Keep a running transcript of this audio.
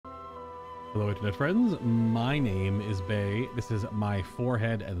Hello internet friends, my name is Bay, this is my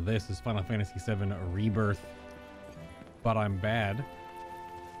forehead, and this is Final Fantasy VII Rebirth, But I'm Bad,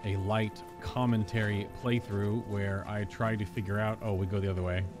 a light commentary playthrough where I try to figure out, oh, we go the other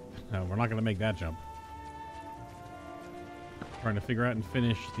way. No, we're not going to make that jump. Trying to figure out and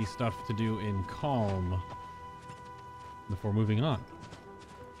finish the stuff to do in Kalm before moving on.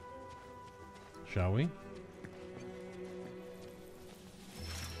 Shall we?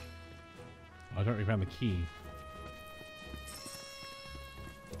 I thought we found the key.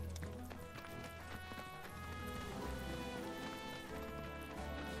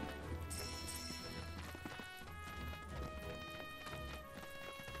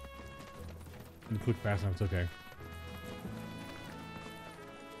 Didn't click fast enough, it's okay.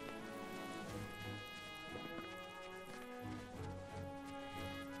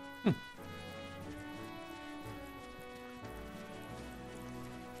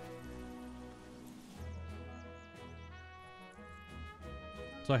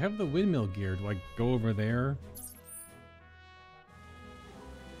 So I have the windmill gear. Do I go over there?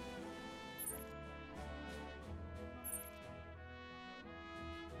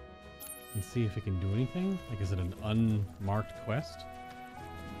 And see if it can do anything? Like, is it an unmarked quest?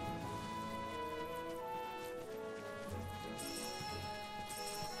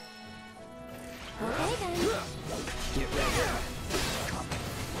 Okay then. Get ready.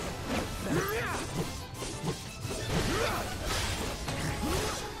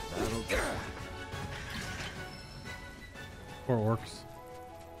 Poor orcs.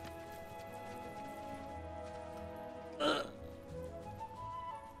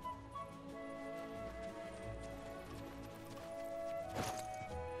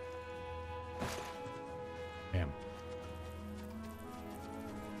 Damn.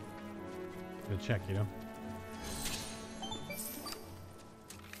 Good check, you know.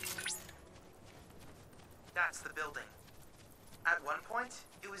 That's the building. At one point,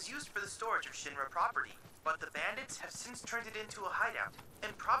 it was used for the storage of Shinra property, but the bandits have since turned it into a hideout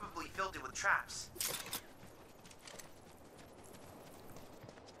and probably filled it with traps.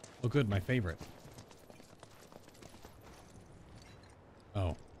 Oh good, my favorite.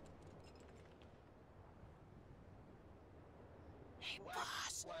 Oh. Hey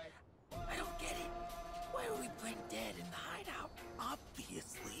boss, I don't get it. Why do we bring Dad in the hideout?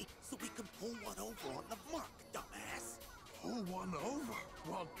 Obviously, so we can pull one over on the mark, dumbass. Pull one over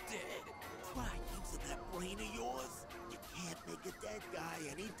while dead. Try using that brain of yours. You can't make a dead guy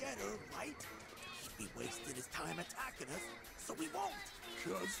any deader, right? He'd be wasting his time attacking us, so we won't.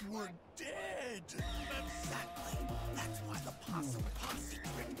 'Cause we're dead. Exactly. That's why the possum posse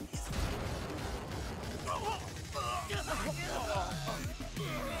trick is.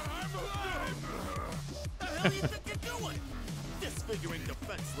 The hell you think you're doing? Disfiguring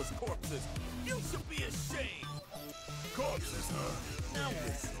defenseless corpses. You should be ashamed. Corpses, huh? Now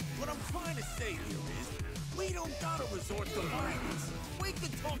listen, what I'm trying to say here is, we don't gotta resort to violence. We can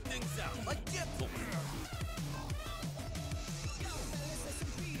talk things out like gentlemen.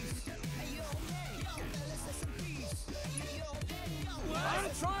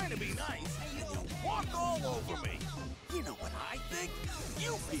 I'm trying to be nice, and you walk all over me. You know what I think?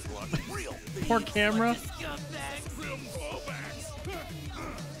 You people are the real thieves. Poor camera. Scumbags. Real blowbacks.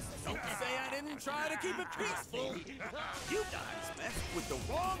 Don't say I didn't try to keep it peaceful. You guys messed with the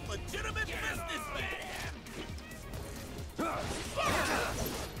wrong legitimate businessman.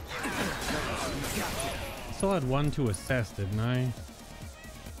 Still had one to assess, didn't I?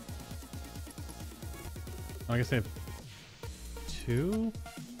 Oh, I guess I have two?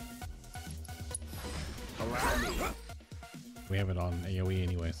 We have it on AoE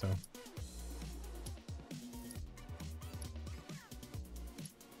anyway, so.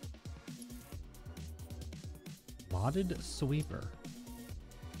 Modded sweeper.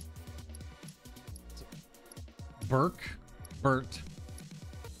 Burke, Bert,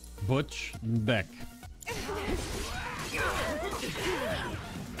 Butch, Beck.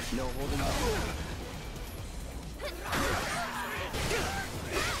 No holding up.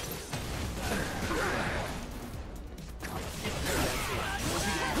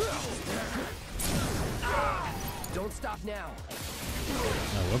 Don't stop now.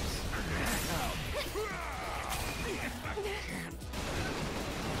 Oh, whoops.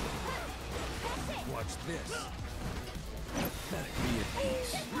 Watch this. Be at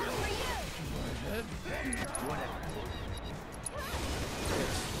peace. Whatever.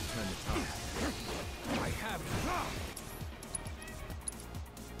 Turn the tide. I have it.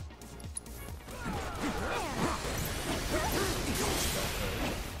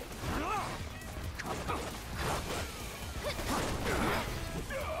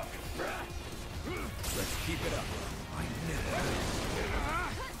 Keep it up. I never.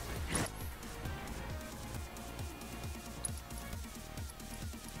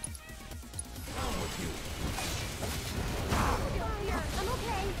 I'm with you. I'm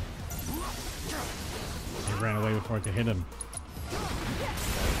okay. He ran away before I could hit him.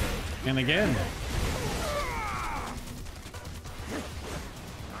 And again. Go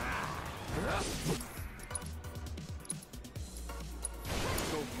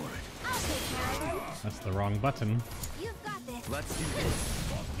for it. I'll take care of him. That's the wrong button. You've got this. Let's do this.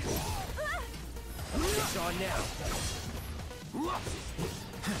 It's on now.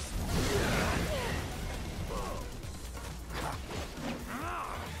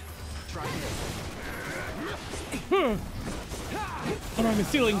 Try this. I'm on the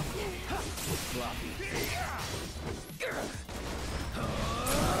ceiling. Sloppy.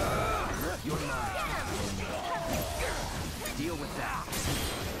 You're mine. Deal with that.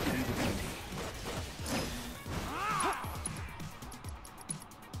 Leave it to me.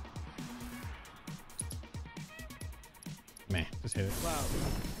 Meh, just hit it. Cloud.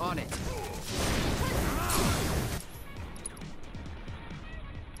 On it.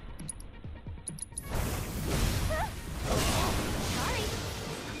 Sorry.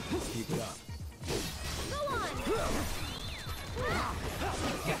 Keep it up. Go on.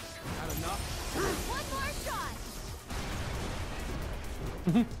 Had enough? One more shot.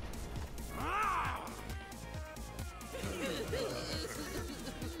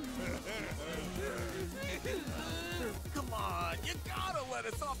 Come on, you gotta let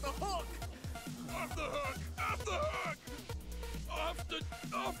us off the hook! Off the hook! Off the hook! Off the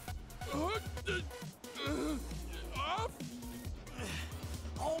hook! Off!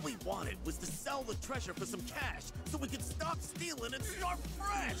 All we wanted was to sell the treasure for some cash so we could stop stealing and start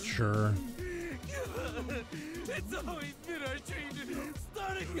fresh! Sure. It's always been our dream to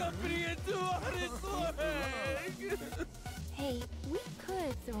start a company and do honest work! Hey, we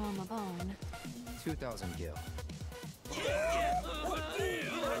could throw him a bone. 2,000 gil. Yeah! What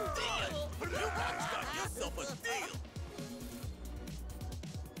deal? What deal? You guys got yourself a deal!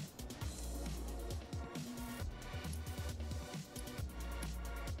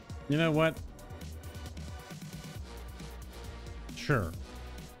 You know what? Sure.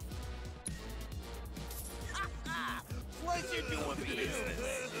 Pleasure doing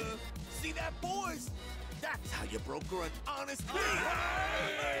business. See that, boys? That's how you broker an honest deal.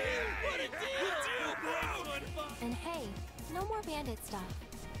 What a deal, bro! And hey, no more bandit stuff.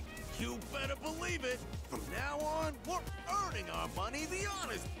 You better believe it. From now on, we're earning our money the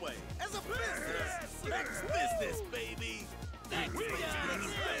honest way. As a business. Next business, baby. Next business.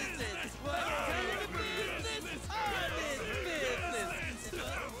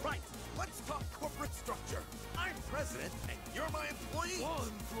 Right. Let's talk corporate structure. I'm president, and you're my employee. Oh,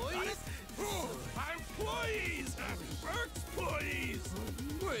 employees? Employees! Employees!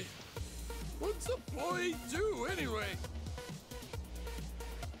 Wait, what's a employee do anyway?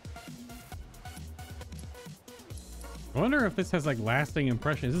 I wonder if this has like lasting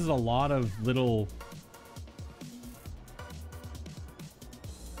impressions. This is a lot of little.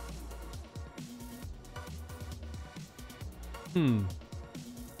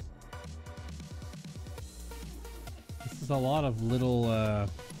 This is a lot of little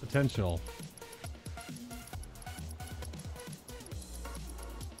potential.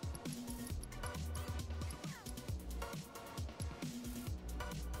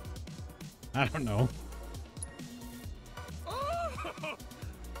 I don't know. Oh,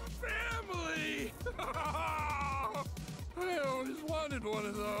 family! I always wanted one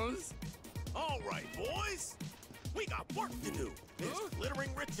of those. All right, boys. We got work to do. There's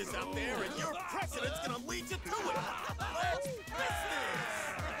glittering riches out there, and your president's gonna lead you to it. Let's business!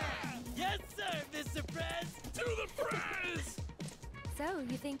 Yes, sir, Mr. Prez. To the press! So,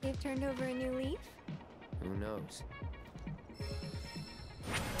 you think they've turned over a new leaf? Who knows?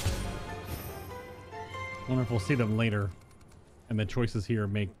 Wonder if we'll see them later, and the choices here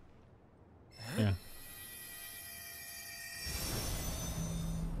make. Yeah.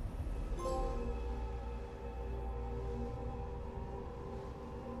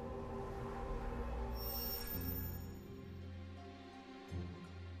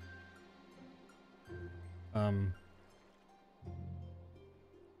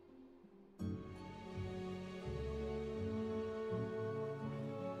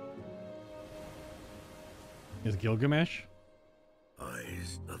 Is Gilgamesh?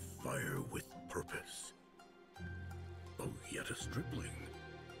 Eyes of fire with purpose. Oh, yet a stripling.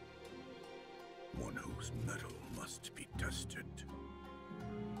 One whose mettle must be tested.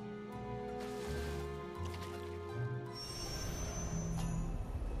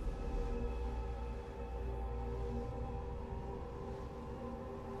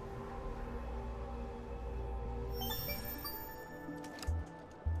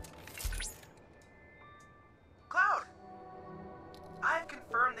 I've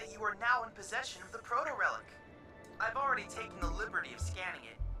confirmed that you are now in possession of the proto-relic. I've already taken the liberty of scanning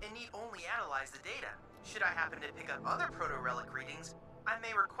it, and need only analyze the data. Should I happen to pick up other proto-relic readings, I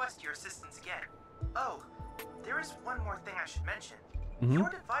may request your assistance again. Oh, there is one more thing I should mention. Your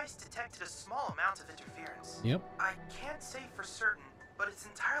device detected a small amount of interference. Yep. I can't say for certain, but it's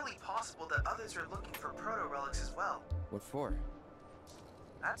entirely possible that others are looking for proto-relics as well. What for?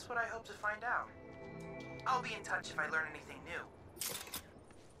 That's what I hope to find out. I'll be in touch if I learn anything new.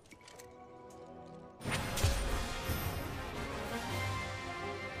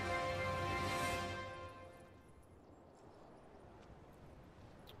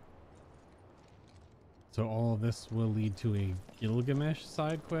 So all of this will lead to a Gilgamesh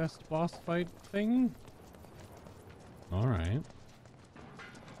side quest boss fight thing? Alright.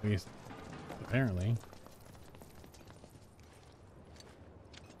 At least, apparently.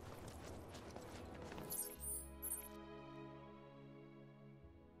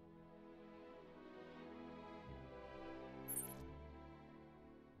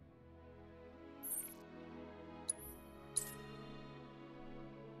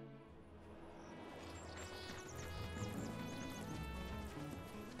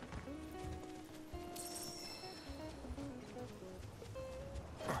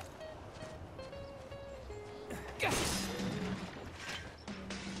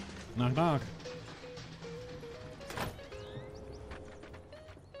 Knock knock.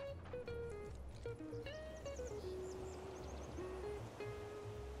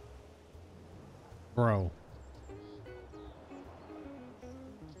 Bro.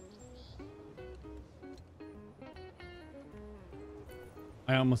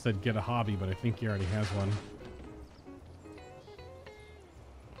 I almost said get a hobby, but I think he already has one.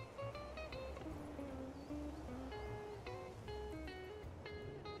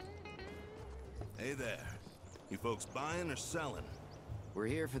 Hey there. You folks buying or selling? We're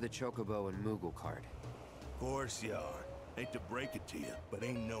here for the Chocobo and Moogle card. Of course you are. Hate to break it to you, but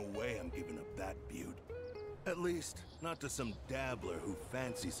ain't no way I'm giving up that beaut. At least, not to some dabbler who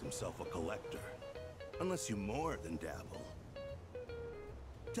fancies himself a collector. Unless you more than dabble.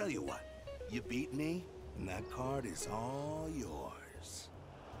 Tell you what, you beat me, and that card is all yours.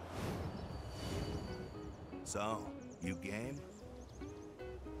 So, you game?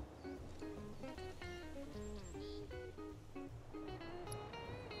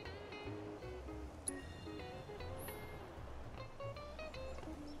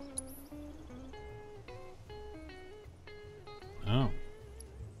 Oh.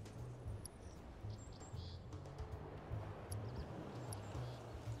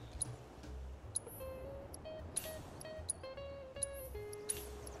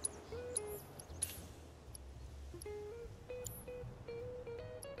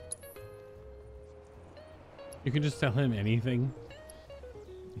 You can just tell him anything.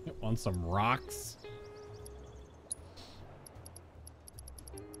 Want some rocks?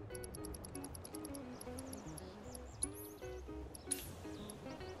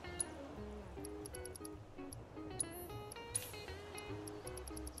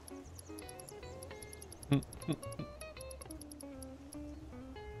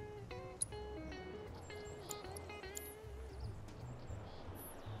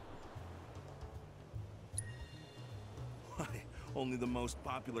 Only the most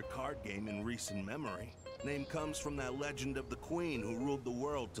popular card game in recent memory. Name comes from that legend of the queen who ruled the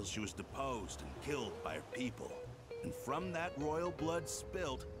world till she was deposed and killed by her people. And from that royal blood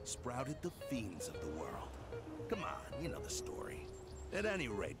spilt, sprouted the fiends of the world. Come on, you know the story. At any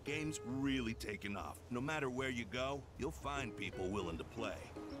rate, game's really taken off. No matter where you go, you'll find people willing to play.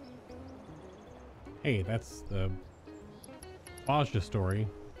 Hey, that's the Bajra story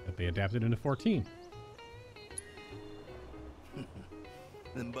that they adapted into 14.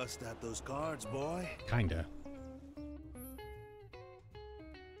 Then bust out those cards, boy. Kinda.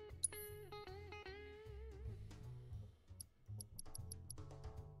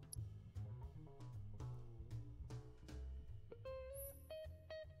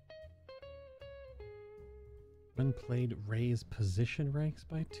 When played, raise position ranks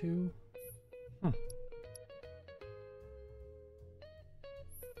by 2? Huh.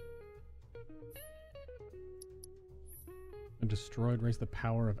 When destroyed, raise the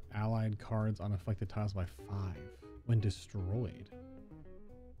power of allied cards on afflicted tiles by 5. When destroyed.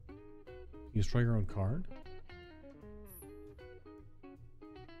 You destroy your own card?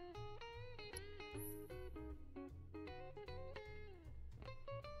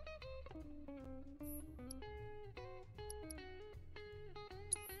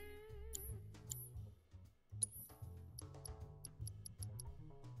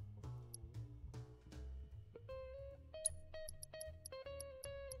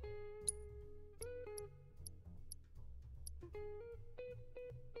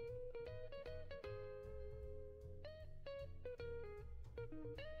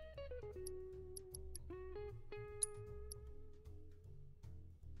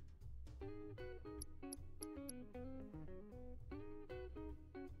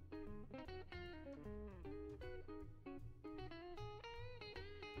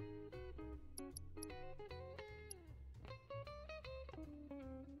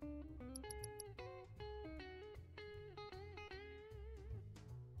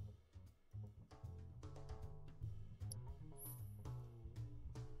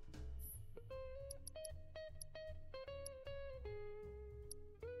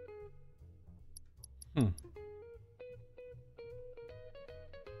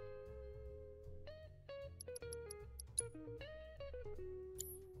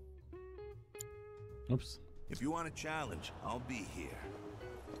 Oops. If you want a challenge, I'll be here.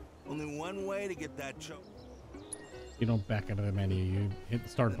 Only one way to get that choke. You don't back out of the menu, you hit the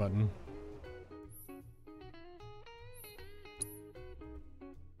start button.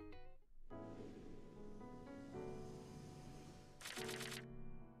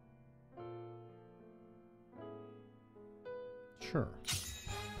 Sure.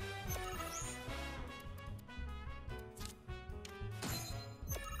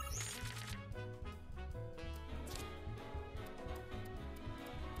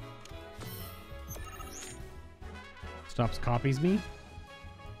 Stops copies me.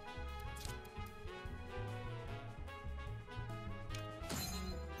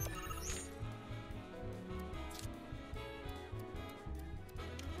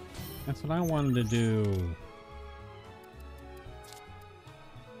 That's what I wanted to do.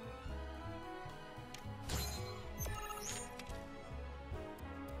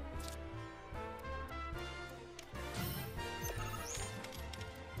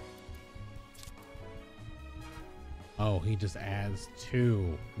 Oh, he just adds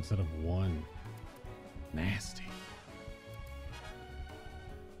 2 instead of 1. Nasty.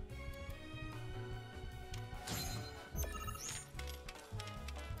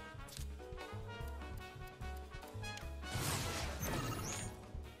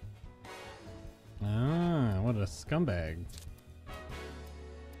 Ah, what a scumbag.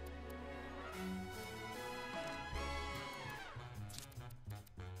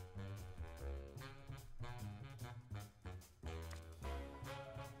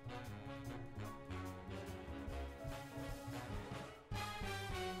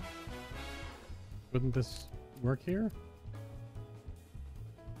 Wouldn't this work here?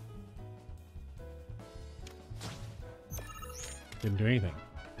 Didn't do anything,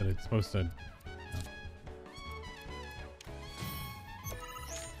 but it's supposed to.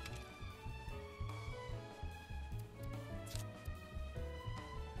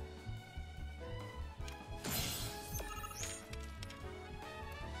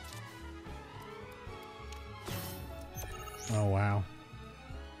 Oh, wow.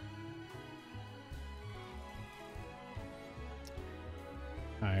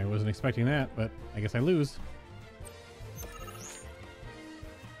 I wasn't expecting that, but I guess I lose.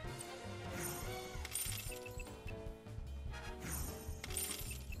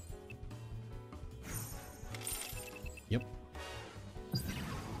 Yep.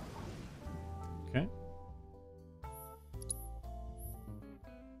 Okay.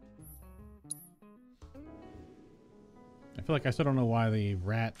 I feel like I still don't know why the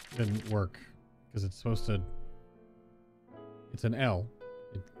rat didn't work, because it's supposed to. It's an L.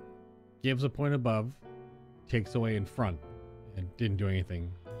 It gives a point above, takes away in front, and didn't do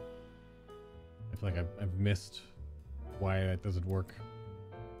anything. I feel like I've missed why that doesn't work.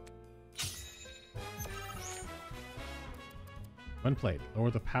 When played, lower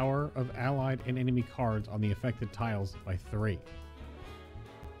the power of allied and enemy cards on the affected tiles by 3.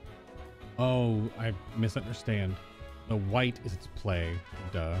 Oh, I misunderstand. The white is its play,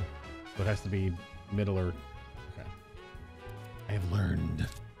 duh. So it has to be middle or... Okay. I have learned.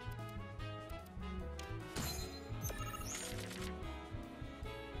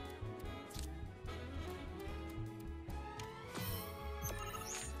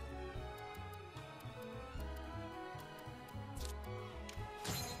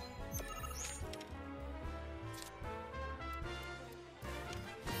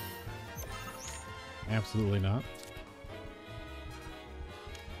 Absolutely not.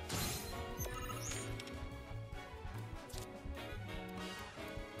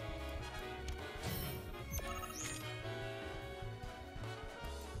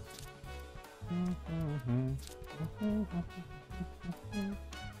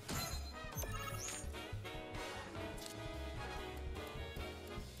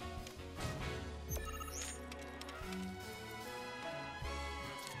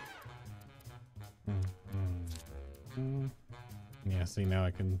 Yeah, see, now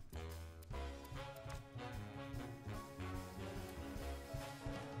I can...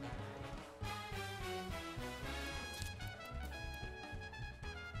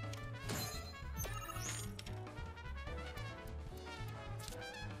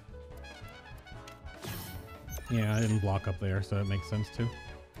 Yeah, I didn't block up there, so it makes sense too.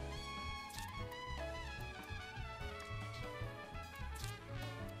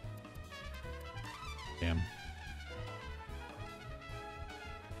 Damn.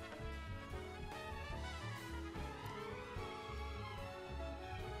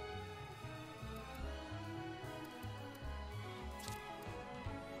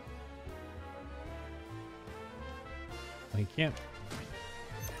 He can't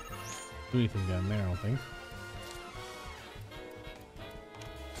do anything down there, I don't think.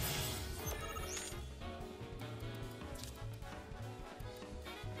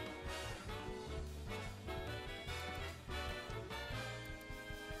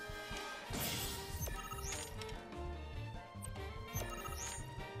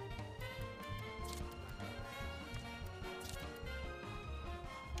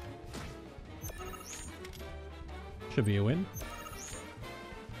 Should be a win.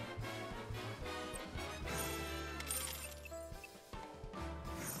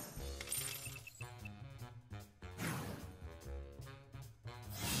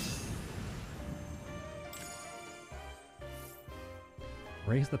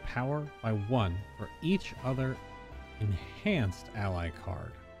 Raise the power by 1 for each other enhanced ally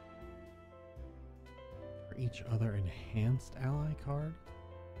card. For each other enhanced ally card?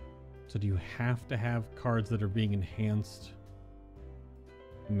 So do you have to have cards that are being enhanced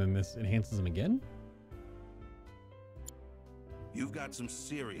and then this enhances them again? You've got some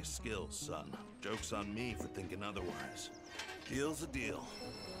serious skills, son. Joke's on me for thinking otherwise. Deal's a deal.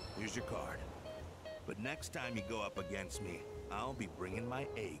 Here's your card. But next time you go up against me, I'll be bringing my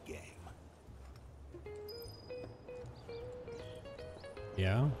A game.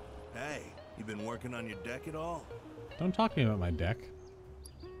 Yeah? Hey, you been working on your deck at all? Don't talk to me about my deck.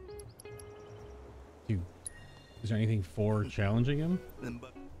 Is there anything for challenging him?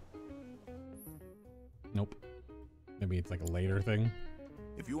 Nope. Maybe it's like a later thing.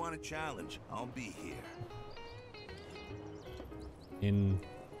 If you want a challenge, I'll be here. In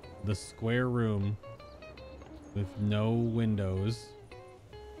the square room with no windows.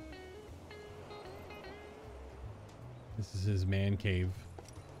 This is his man cave.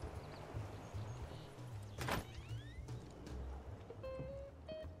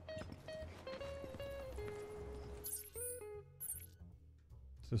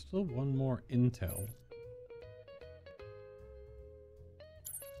 So still one more intel.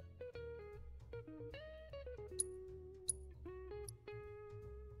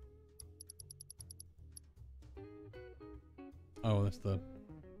 Oh, that's the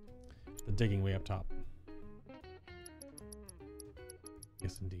digging way up top.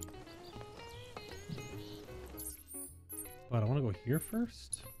 Yes, indeed. But I want to go here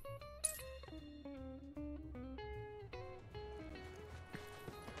first.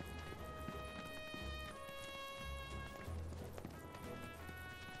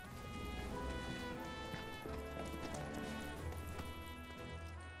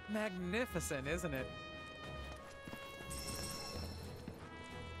 Magnificent, isn't it?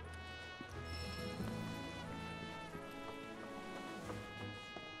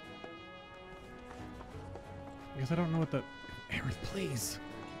 I guess I don't know what the... Aerith, please!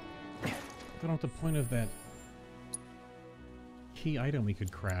 I don't know what the point of that key item we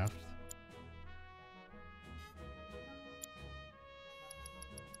could craft.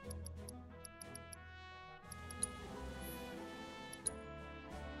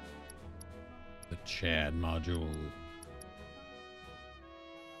 The Chad module.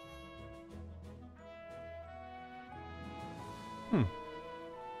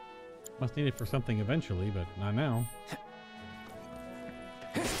 Must need it for something eventually, but not now.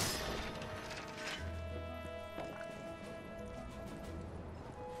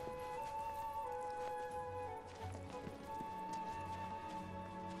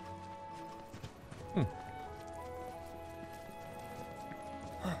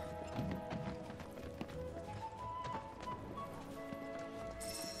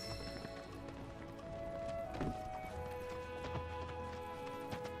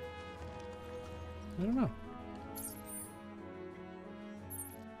 I don't know.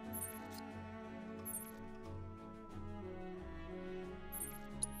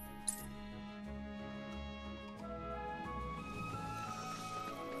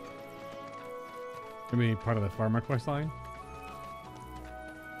 Maybe part of the farmer quest line?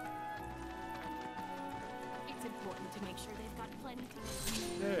 It's important to make sure they've got plenty to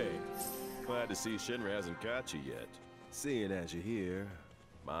eat. Hey, glad to see Shinra hasn't got you yet. Seeing as you're here,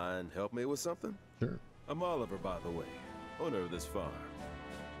 mind help me with something? Sure. I'm Oliver, by the way, owner of this farm.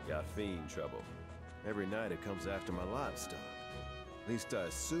 Got fiend trouble. Every night it comes after my livestock. At least I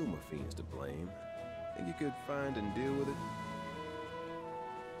assume a fiend's to blame. Think you could find and deal with it?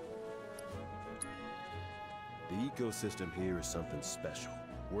 The ecosystem here is something special,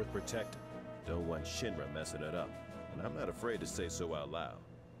 worth protecting. Don't want Shinra messing it up, and I'm not afraid to say so out loud.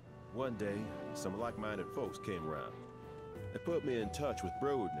 One day, some like-minded folks came around. They put me in touch with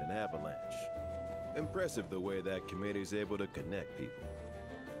Broden and Avalanche. Impressive the way that committee's able to connect people.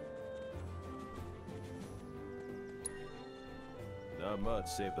 Not much,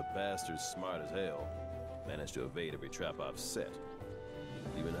 save the bastard's smart as hell. Managed to evade every trap I've set.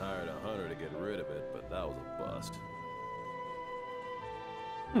 Even hired a hunter to get rid of it, but that was a bust.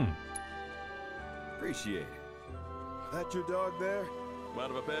 Appreciate it. That your dog there?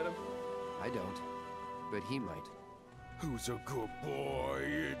 Mind if I pet him? I don't, but he might. Who's a good boy?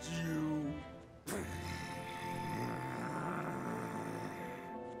 It's you.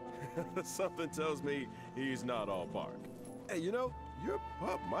 Something tells me he's not all bark. Hey, you know, your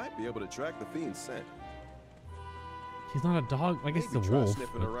pup might be able to track the fiend's scent. He's not a dog. I guess Maybe it's a try wolf.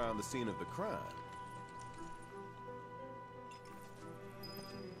 sniffing around the scene of the crime.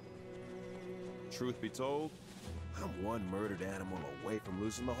 Truth be told, I'm one murdered animal away from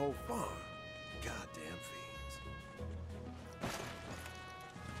losing the whole farm. Goddamn fiends.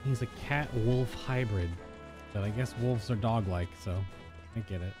 He's a cat-wolf hybrid. But I guess wolves are dog-like, so I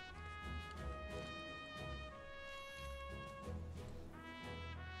get it.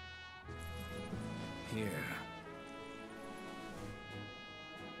 Here.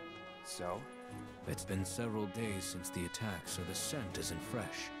 So? It's been several days since the attack, so the scent isn't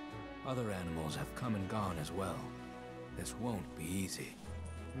fresh. Other animals have come and gone as well. This won't be easy.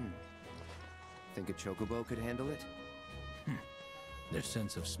 Think a chocobo could handle it? Their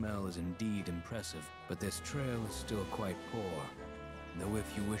sense of smell is indeed impressive, but this trail is still quite poor. Though if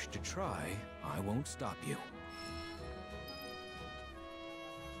you wish to try, I won't stop you.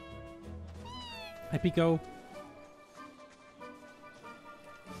 Hi, Pico.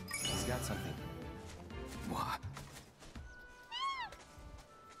 He's got something. What?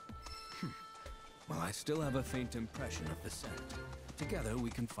 Well, I still have a faint impression of the scent. Together we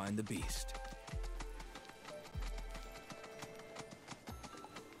can find the beast.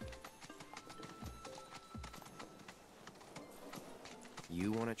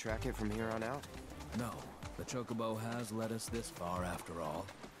 You want to track it from here on out? No, the chocobo has led us this far after all.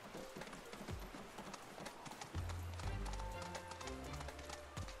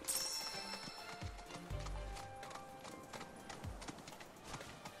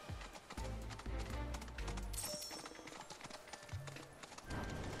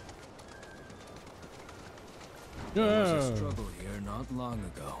 There was a struggle here not long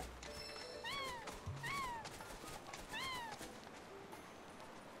ago.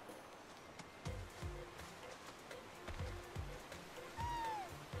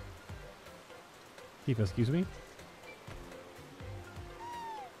 Tifa, excuse me?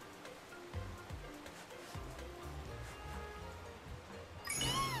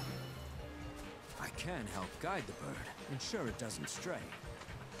 I can help guide the bird, ensure it doesn't stray.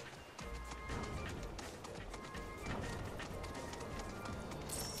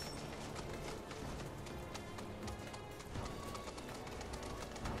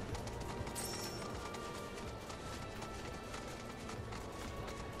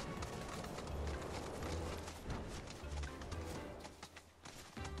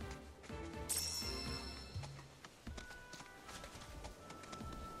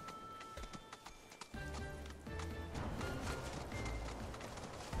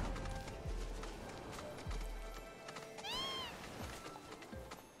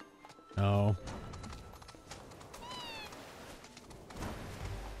 Oh.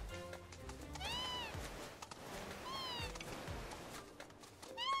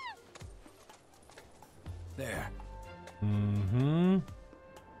 There. Mm-hmm.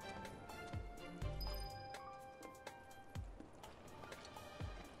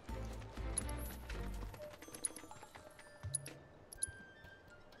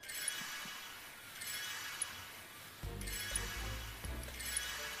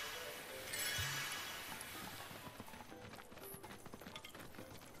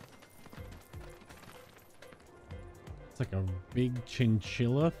 It's like a big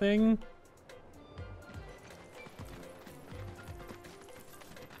chinchilla thing.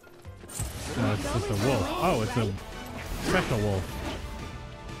 No, it's just a wolf. Oh, it's a special wolf.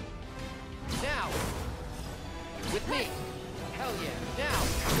 Now! With me! Hell yeah! Now!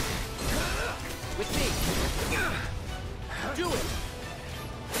 With me! Do it!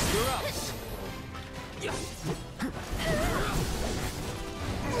 You're up!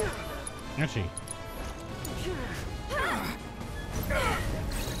 Actually.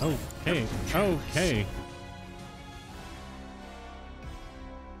 Okay. Okay, okay.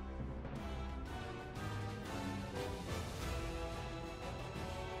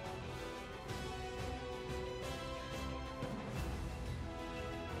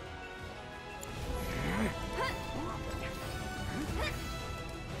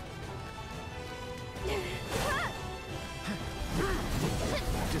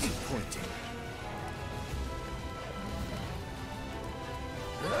 Disappointing.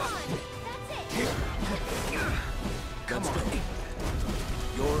 Come on.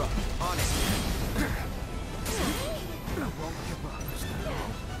 You're up. On it. I won't give up.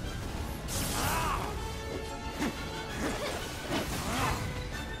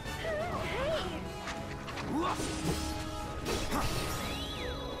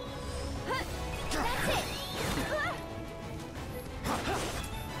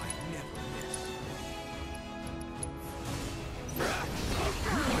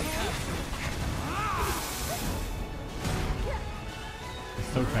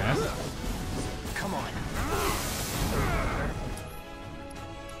 So fast. Come on.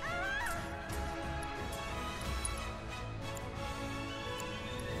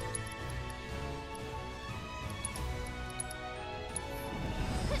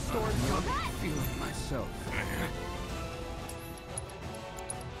 I'm feeling myself.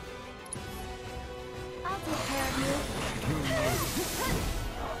 I'll take care of you.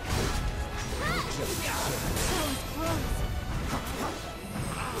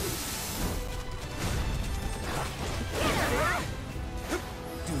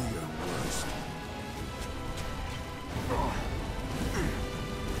 Do your worst.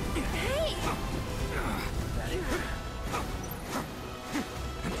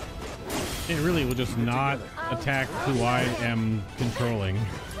 It really will just not attack who I am controlling.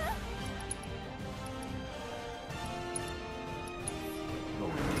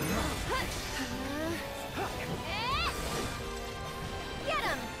 Get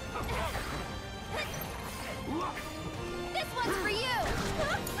him! This one's for you!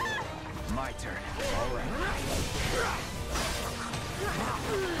 My turn. All right.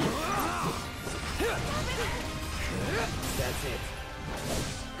 That's it.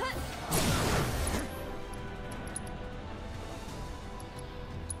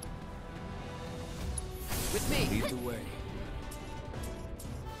 With me. Lead the way.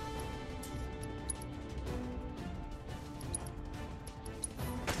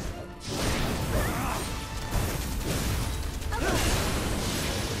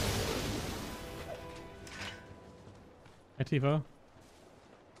 Hi, Tifa.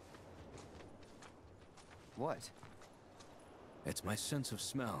 What? It's my sense of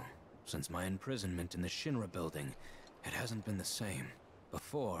smell. Since my imprisonment in the Shinra building, it hasn't been the same.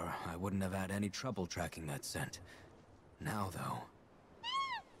 Before, I wouldn't have had any trouble tracking that scent. Now,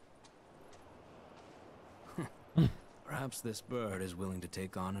 though... Perhaps this bird is willing to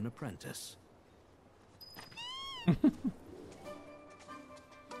take on an apprentice.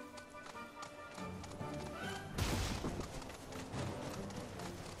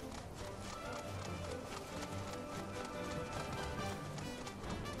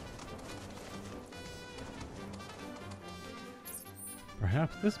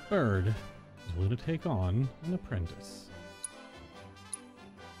 Perhaps this bird is willing to take on an apprentice.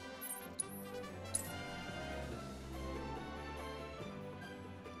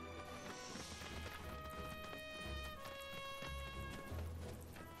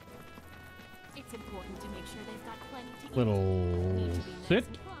 It's important to make sure they've got plenty to eat. Little Need to be nice sit.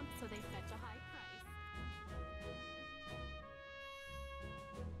 and plump so they fetch a high price.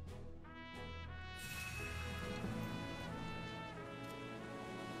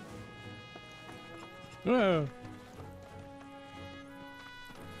 Whoa.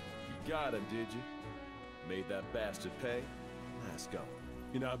 You got him, did you? Made that bastard pay? Let's go.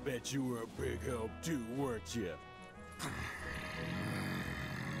 You know, I bet you were a big help too, weren't you?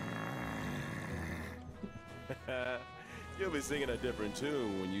 You'll be singing a different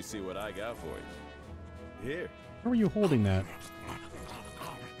tune when you see what I got for you. Here. How are you holding that?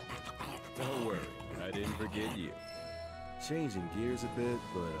 Don't worry, I didn't forget you. Changing gears a bit,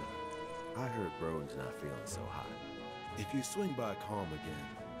 but I heard Broden's not feeling so hot. If you swing by Kalm again,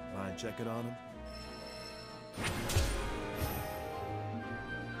 mind checking on him?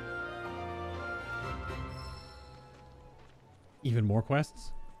 Even more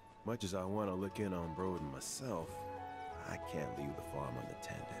quests? Much as I want to look in on Broden myself, I can't leave the farm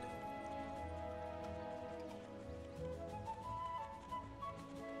unattended.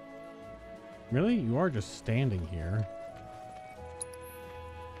 Really? You are just standing here.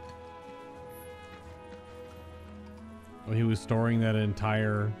 Oh, he was storing that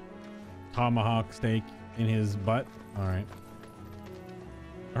entire tomahawk steak in his butt. All right.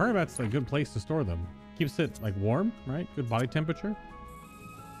 I heard that's a good place to store them. Keeps it like warm, right? Good body temperature.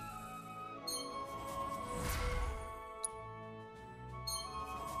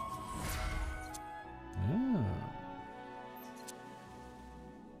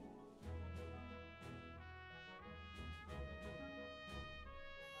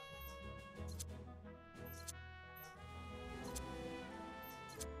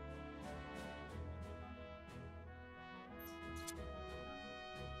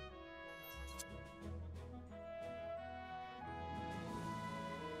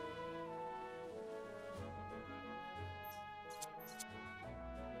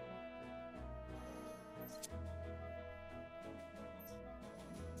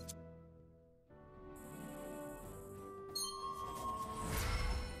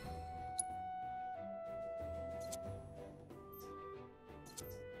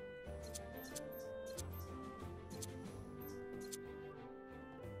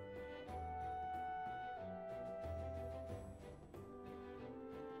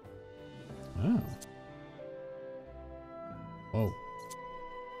 Ah. Oh. Whoa.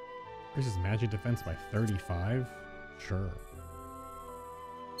 Increases magic defense by 35? Sure.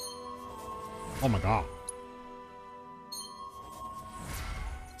 Oh my god.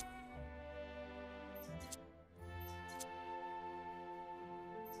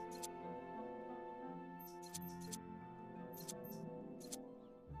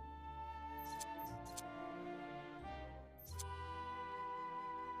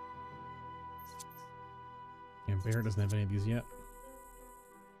 Barret doesn't have any of these yet.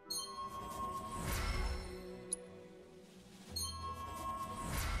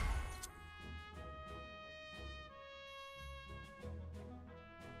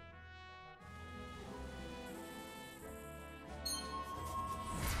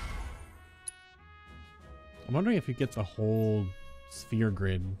 I'm wondering if you get the whole sphere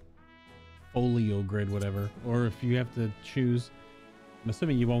grid, folio grid, whatever, or if you have to choose. I'm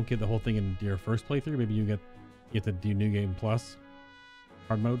assuming you won't get the whole thing in your first playthrough. Maybe you get to do New Game Plus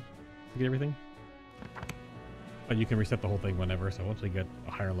hard mode to get everything. But you can reset the whole thing whenever, so once we get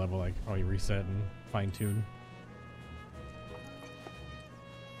a higher level, I can probably reset and fine tune.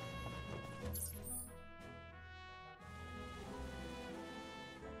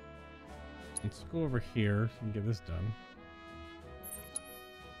 Let's go over here so we can get this done.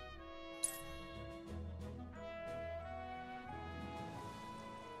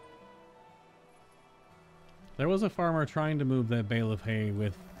 There was a farmer trying to move that bale of hay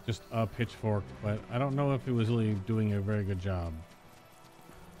with just a pitchfork, but I don't know if it was really doing a very good job.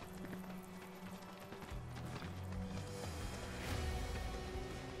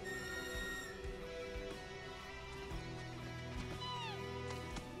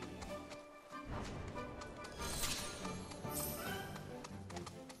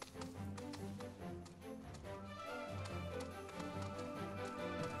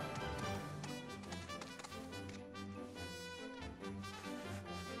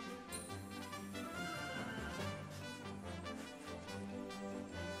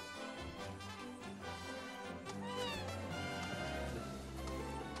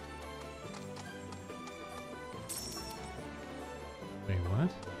 Wait, what?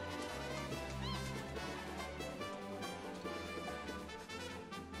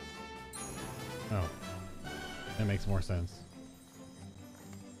 Oh, that makes more sense.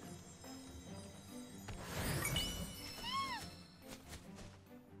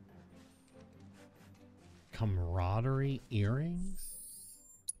 Camaraderie earrings?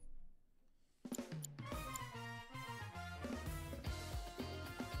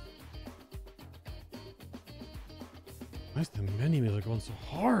 Why is the menu music going so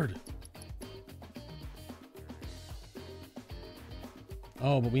hard?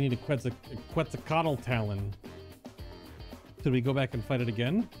 Oh, but we need a Quetzalcoatl Talon. Should we go back and fight it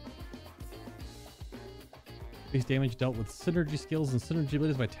again? Increased damage dealt with synergy skills and synergy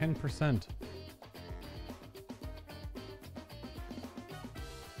abilities by 10%.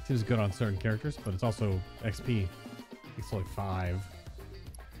 Seems good on certain characters, but it's also XP. It's like 5.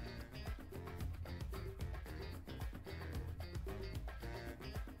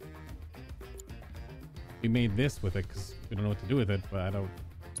 We made this with it because we don't know what to do with it, but I don't.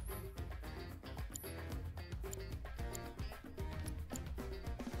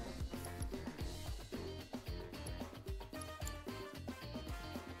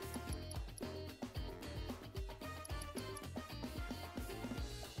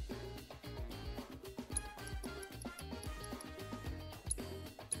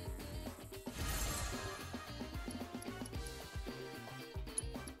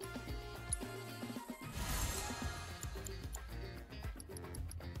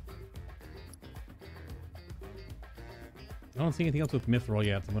 I don't see anything else with Mithril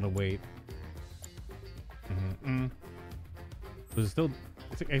yet, so I'm gonna wait. Was it still?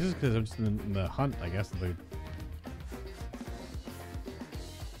 It's just because I'm just in the hunt, I guess.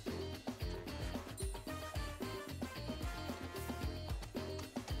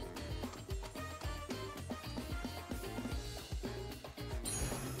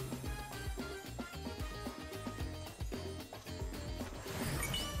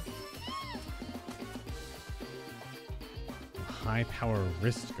 High power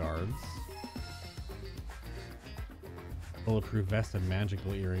wrist guards. Bulletproof vest and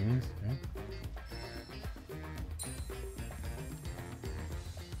magical earrings. Okay.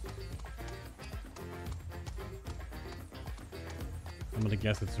 I'm gonna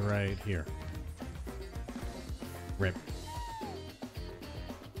guess it's right here. Rip.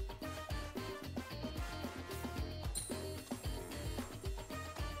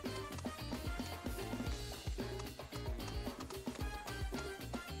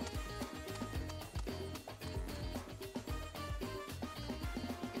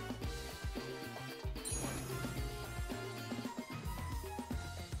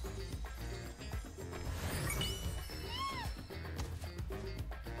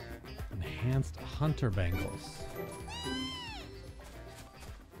 Enhanced hunter bangles.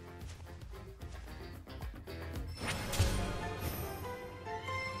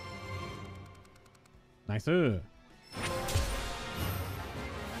 Nice.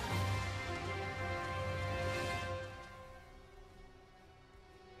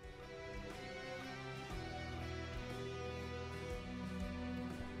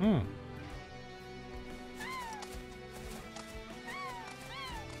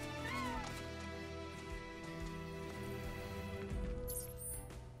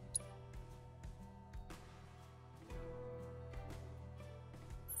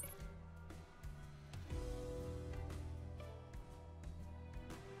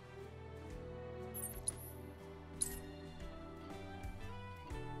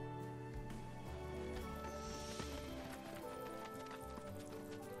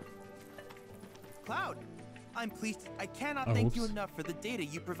 Cloud, I'm pleased. I cannot thank you enough for the data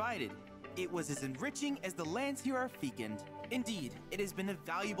you provided. It was as enriching as the lands here are fecund. Indeed, it has been a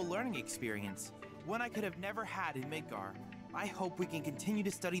valuable learning experience, one I could have never had in Midgar. I hope we can continue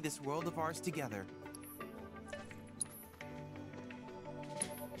to study this world of ours together.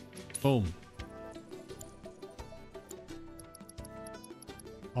 Boom.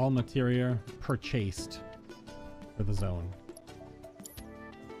 All materia purchased for the zone.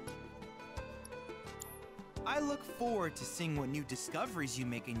 I look forward to seeing what new discoveries you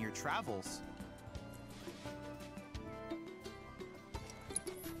make in your travels.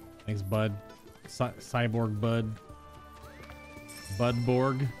 Thanks, bud. Cyborg bud.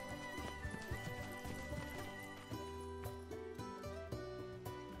 Budborg.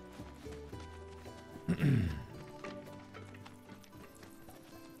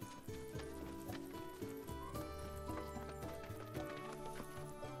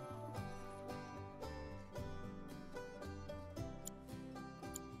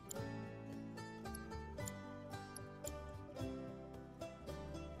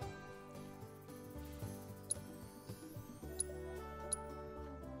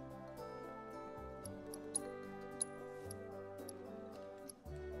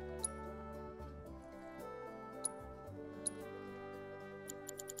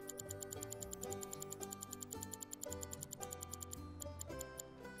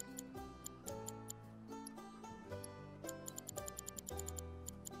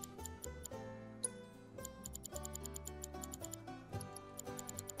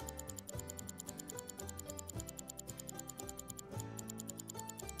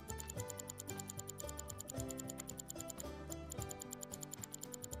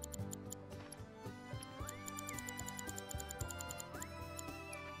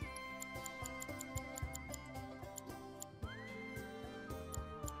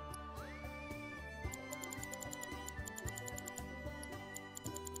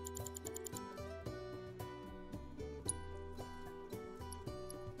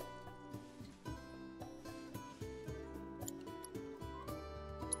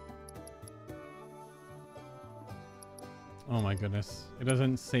 Oh my goodness. It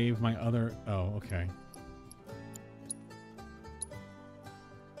doesn't save my other... Oh, okay.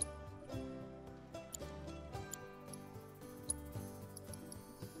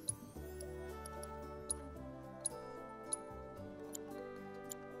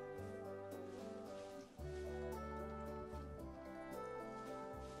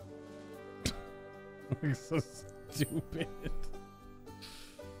 You're so stupid.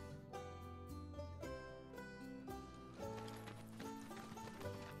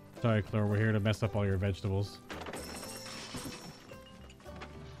 Sorry, Chloe, we're here to mess up all your vegetables.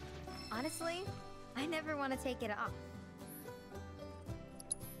 Honestly, I never want to take it off.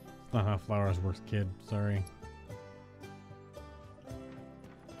 It's not how flowers works, kid. Sorry.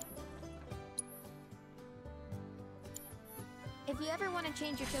 If you ever want to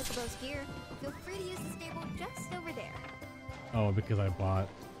change your Chocobo's gear, feel free to use the stable just over there. Oh, because I bought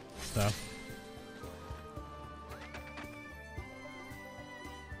stuff.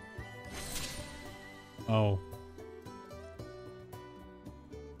 Oh.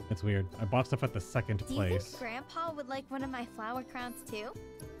 It's weird. I bought stuff at the second Do you place. think Grandpa would like one of my flower crowns too?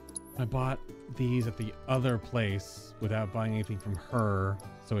 I bought these at the other place without buying anything from her,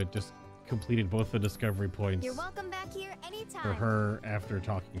 so it just completed both the discovery points You're welcome back here anytime. for her after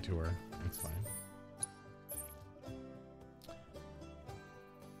talking to her. It's fine.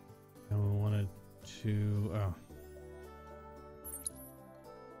 I wanted to... Oh.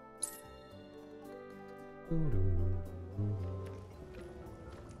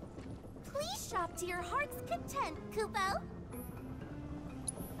 Please shop to your heart's content, Kupo.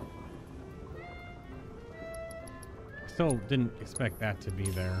 Still didn't expect that to be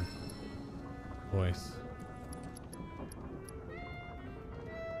their voice.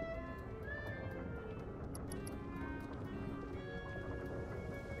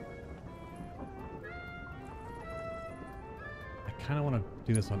 I kind of want to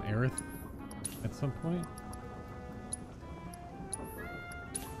do this on Aerith at some point.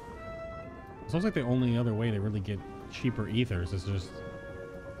 It sounds like the only other way to really get cheaper ethers is just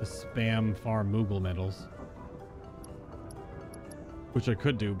to spam farm Moogle medals. Which I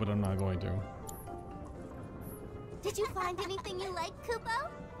could do, but I'm not going to. Did you find anything you like, Kupo?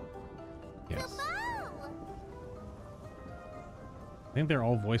 Yes. Kupo! I think they're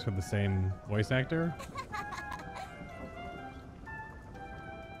all voiced with the same voice actor.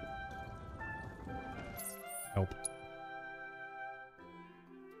 Help.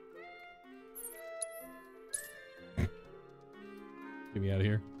 Get me out of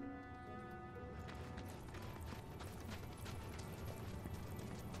here.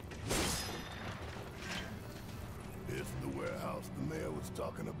 It's the warehouse the mayor was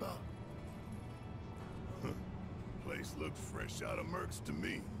talking about. Place looks fresh out of Mercs to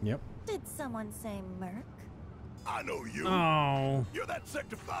me. Yep. Did someone say Merc? I know you. Oh. You're that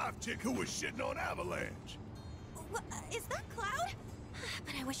Sector 5 chick who was shitting on Avalanche. What, is that Cloud?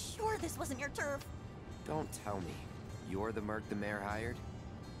 But I was sure this wasn't your turf. Don't tell me. You're the merc the mayor hired?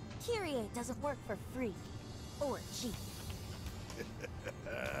 Kyrie doesn't work for free. Or cheap.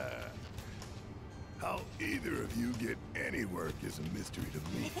 How either of you get any work is a mystery to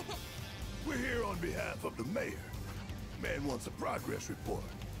me. We're here on behalf of the mayor. Man wants a progress report.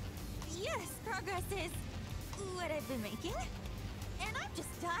 Yes, progress is what I've been making. And I'm just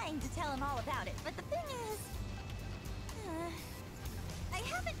dying to tell him all about it. But the thing is, I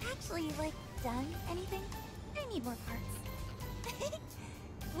haven't actually, done anything. I need more parts.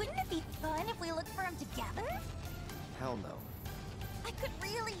 Wouldn't it be fun if we looked for them together? Hell no. I could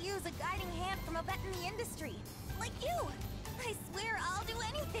really use a guiding hand from a vet in the industry. Like you. I swear I'll do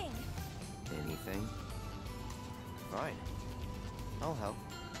anything. Anything? Fine. I'll help.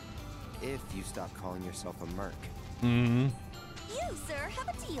 If you stop calling yourself a merc. Mm-hmm. You, sir, have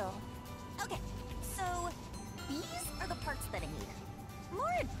a deal. Okay, so these are the parts that I need. More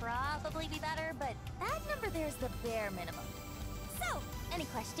would probably be better, but that number there's the bare minimum. So, any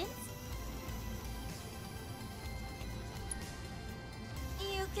questions?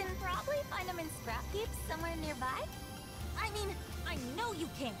 You can probably find them in scrap heaps somewhere nearby. I mean, I know you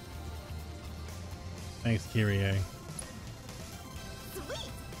can. Thanks, Kyrie. Sweet!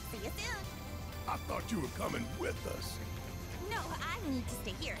 See you soon! I thought you were coming with us. No, I need to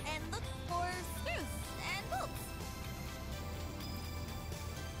stay here and look for screws and bolts.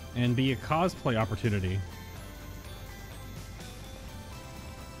 And be a cosplay opportunity.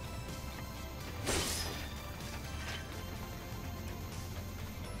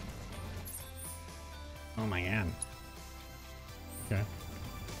 Oh my god. Okay.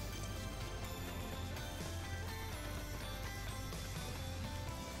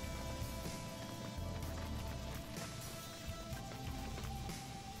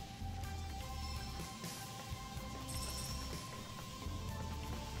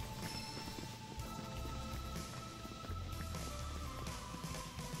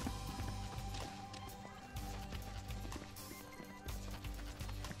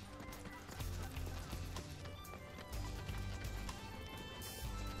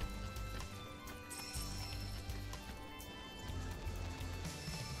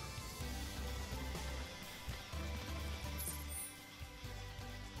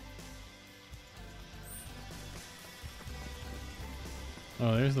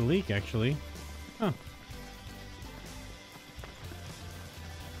 Oh, there's the leak, actually. Huh.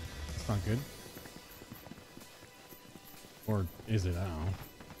 That's not good. Or is it? I don't know.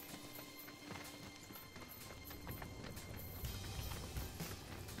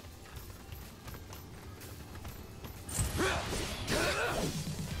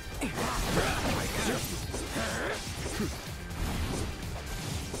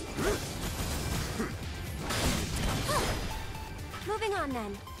 Moving on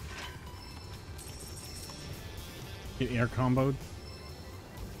then. Get air comboed.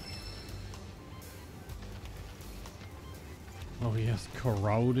 Oh yes,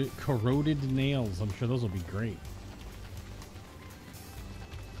 corroded nails. I'm sure those will be great.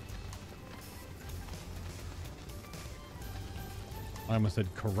 I almost said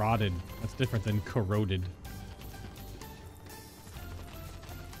corroded. That's different than corroded.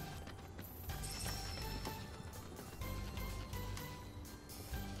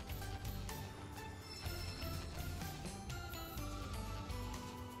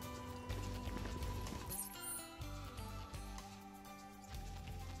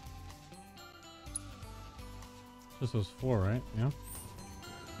 Just those 4, right? Yeah.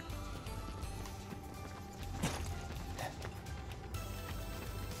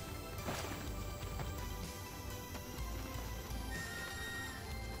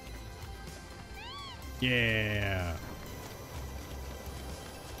 Yeah.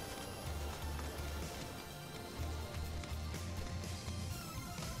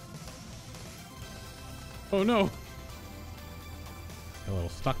 Oh no. Got a little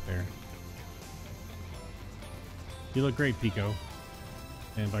stuck there. You look great, Pico.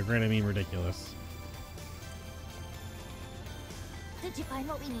 And by great, I mean ridiculous. Did you find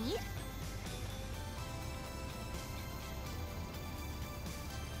what we need?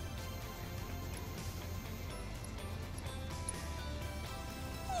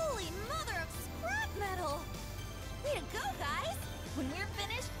 Holy mother of scrap metal! Way to go, guys! When we're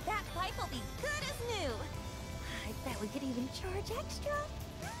finished, that pipe will be good as new. I bet we could even charge extra.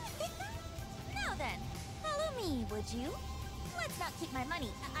 Now then, follow me, would you? Let's not keep my money,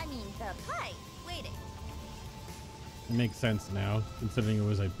 I mean the pipe, waiting. It makes sense now, considering it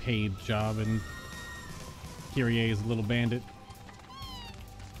was a paid job and Kyrie's a little bandit.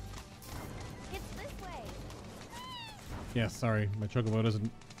 It's this way. Yeah, sorry, my chocobo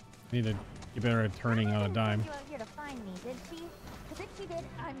doesn't need to get better at turning on a dime. You out here to find me, did she? Because if she did,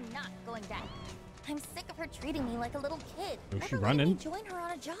 I'm not going back. I'm sick of her treating me like a little kid. Oh, she Never let running? me join her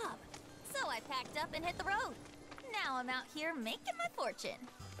on a job. So I packed up and hit the road. Now I'm out here making my fortune.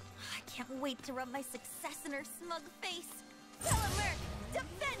 I can't wait to rub my success in her smug face. Telemerc,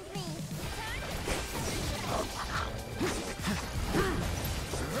 defend me! Go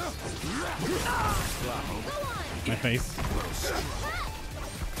on! My face.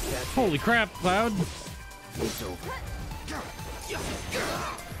 Holy crap, Cloud! It's over.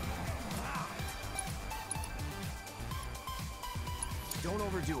 Don't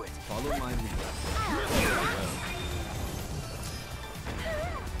overdo it. Follow my lead.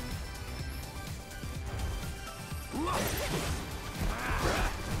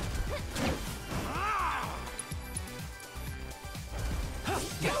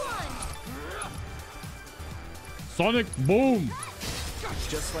 Sonic boom!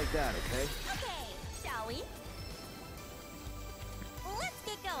 Just like that, okay? Okay, shall we? Let's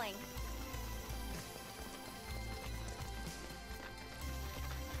get going.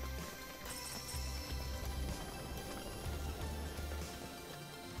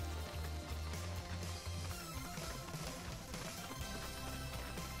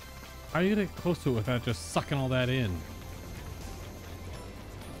 How do you get close to it without just sucking all that in?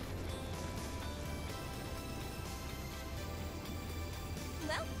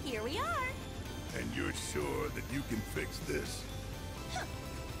 Well, here we are. And you're sure that you can fix this?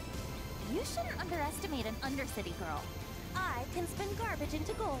 You shouldn't underestimate an Undercity girl. I can spin garbage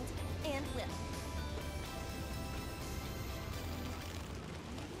into gold, and will.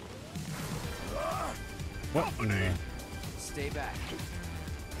 What? Stay back.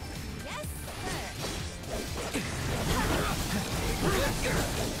 Yes, sir.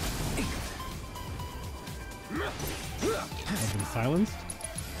 I've been silenced?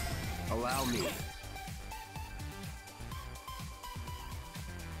 Allow me.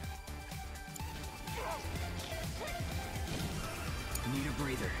 Need a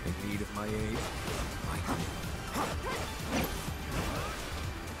breather. In need of my aid.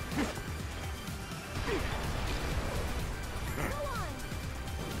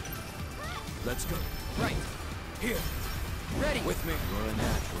 Let's go. Right. Here. Ready. With me. You're a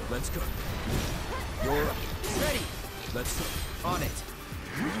natural. Let's go. You're ready. Let's go. On it.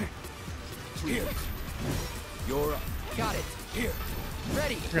 Here. You're up. Got it. Here.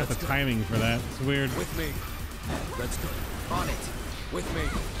 Ready. I forgot the timing for that. It's weird. With me. Let's go. On it. With me.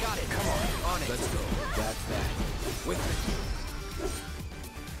 Got it. Come on it. Let's go. That's that. With me.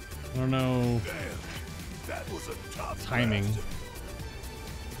 I don't know. Damn, that was a tough Timing. blast.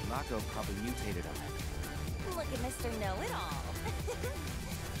 Mako probably mutated on it. Look at Mr. Know-It-All.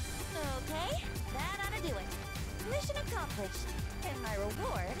 Okay, that ought to do it. Mission accomplished, and my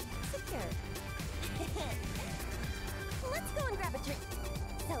reward secured. Let's go and grab a drink.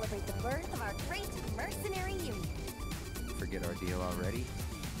 Celebrate the birth of our great mercenary union. Forget our deal already?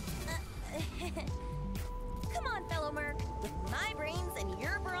 Come on, fellow Merc. With my brains and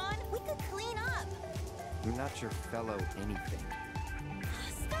your brawn, we could clean up. I'm not your fellow anything.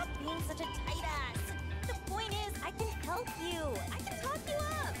 Stop being such a tight ass. The point is, I can help you. I can talk you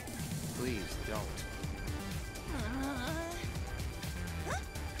up. Please don't.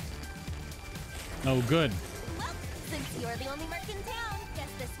 Oh, good. Well, since you're the only Merc in town,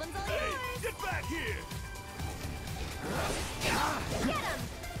 guess this one's all Hey, yours. get back here! Get him!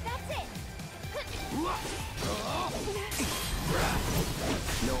 That's it!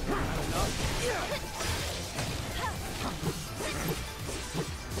 No, not enough.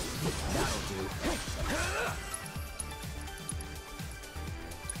 That'll do.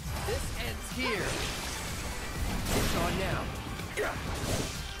 This ends here. It's on now.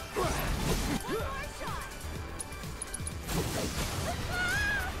 One more shot!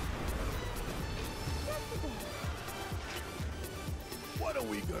 What are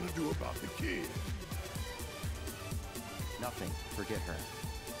we gonna do about the kid? Nothing. Forget her.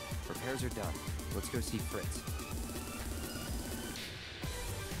 Repairs are done. Let's go see Fritz.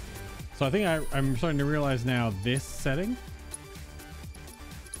 So I think I'm starting to realize now this setting,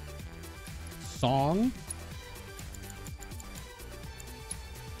 song,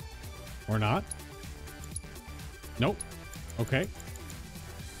 or not? Nope. Okay.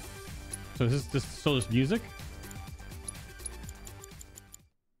 So is this music?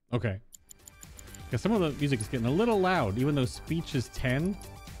 Okay. Because some of the music is getting a little loud, even though speech is 10.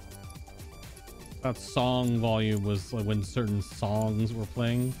 That song volume was like when certain songs were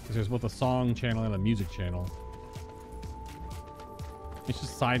playing. Because there's both a song channel and a music channel. It's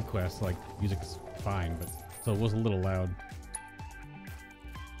just side quests, like music is fine, but so it was a little loud.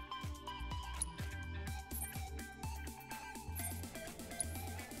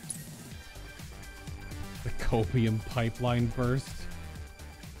 The copium pipeline burst.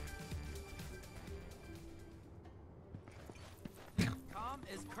 Kalm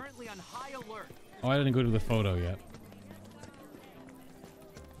is currently on high alert. Oh, I didn't go to the photo yet.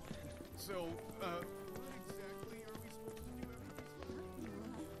 So, what exactly are we supposed to do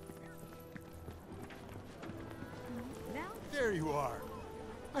after this? There you are.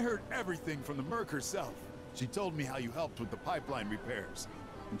 I heard everything from the Merc herself. She told me how you helped with the pipeline repairs.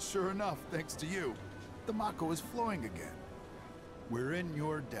 And sure enough, thanks to you, the Mako is flowing again. We're in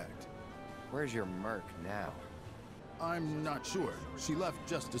your debt. Where's your Merc now? I'm not sure. She left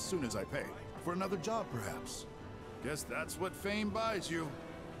just as soon as I paid. For another job, perhaps. Guess that's what fame buys you.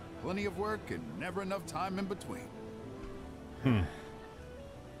 Plenty of work and never enough time in between.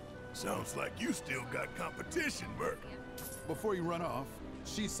 Sounds like you still got competition, Merc. Before you run off,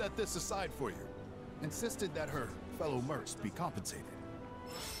 she set this aside for you. Insisted that her fellow Mercs be compensated.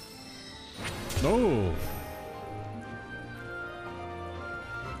 Oh.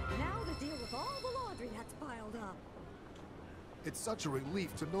 Now to deal with all the laundry that's piled up. It's such a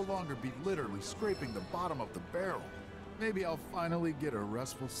relief to no longer be literally scraping the bottom of the barrel. Maybe I'll finally get a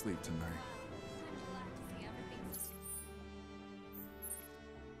restful sleep tonight.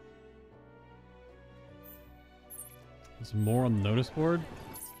 There's more on the notice board,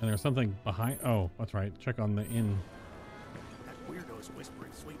 and there's something behind. Oh, that's right. Check on the inn. That weirdo's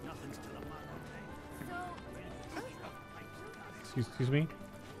whispering sweet nothings to the Excuse me.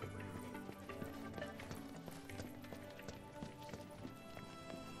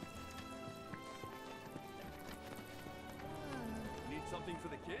 Need something for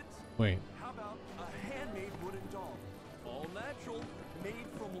the kids? Wait. How about a handmade wooden doll? All natural, made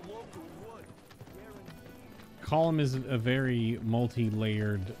from local wood. Kalm is a very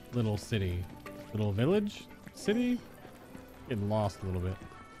multi-layered little city. Little village? City? Getting lost a little bit.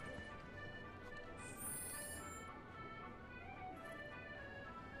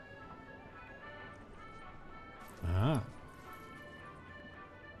 Ah.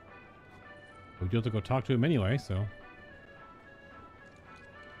 We do have to go talk to him anyway, so.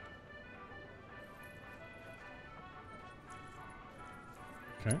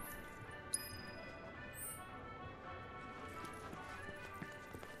 Okay.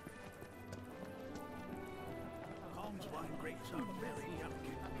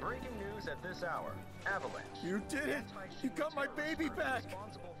 Breaking news at this hour. Avalanche. You did it! You got my baby back!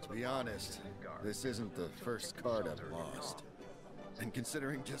 To be honest, this isn't the first card I've lost. And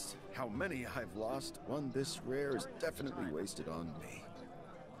considering just how many I've lost, one this rare is definitely wasted on me.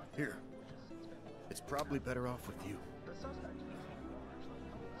 Here. It's probably better off with you.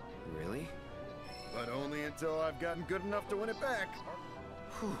 Really? But only until I've gotten good enough to win it back.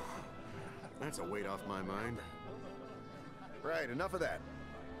 Whew. That's a weight off my mind. Right, enough of that.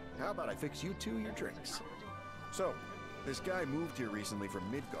 How about I fix you two your drinks? So, this guy moved here recently from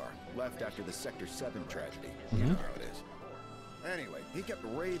Midgar, left after the Sector 7 tragedy. You know how it is. Anyway, he kept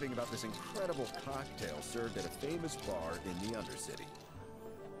raving about this incredible cocktail served at a famous bar in the Undercity.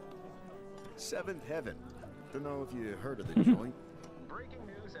 Seventh Heaven. Don't know if you heard of the joint. Breaking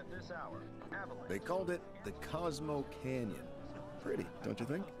news at this hour. Avalanche. They called it the Cosmo Canyon. Pretty, don't you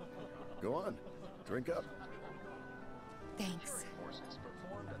think? Go on, drink up. Thanks.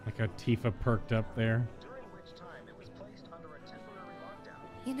 Like how Tifa perked up there. During which time it was placed under a temporary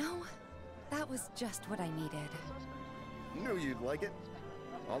lockdown. You know, that was just what I needed. Knew you'd like it.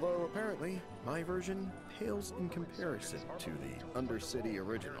 Although apparently, my version pales in comparison to the Undercity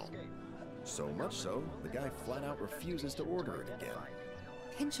original. So much so, the guy flat out refuses to order it again.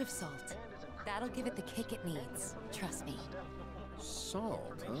 Pinch of salt. That'll give it the kick it needs. Trust me.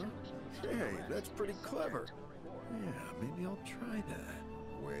 Salt, huh? Hey, that's pretty clever. Yeah, maybe I'll try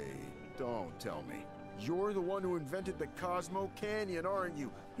that. Wait, don't tell me. You're the one who invented the Cosmo Canyon, aren't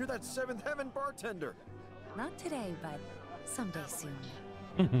you? You're that Seventh Heaven bartender. Not today, but someday soon.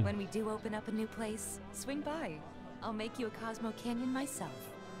 When we do open up a new place, swing by. I'll make you a Cosmo Canyon myself.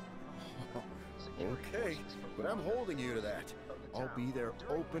 Okay, but I'm holding you to that. I'll be there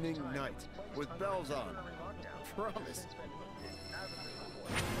opening night, with bells on. Promise.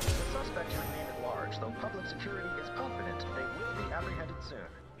 The suspects remain at large, though public security is confident they will be apprehended soon.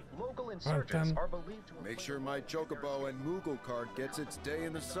 Local insurgents are believed to... Make sure my Chocobo and Moogle card gets its day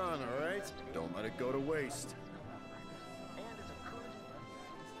in the sun, alright? Don't let it go to waste.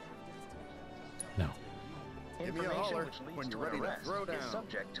 No. Give me a holler when you're ready to throw down.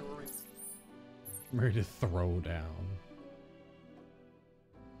 Subject to a I'm ready to throw down.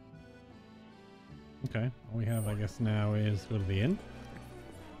 Okay, all we have, I guess, now is go to the inn.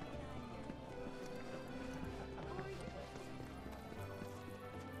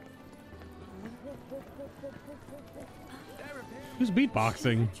 Who's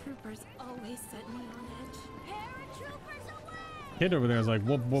beatboxing? Troopers always set me on edge. Paratroopers away! Kid over there is like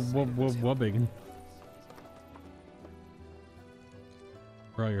whoop whoop whoop whoop whooping.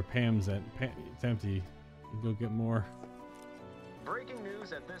 Bro, your Pam's it's empty. You go get more. Breaking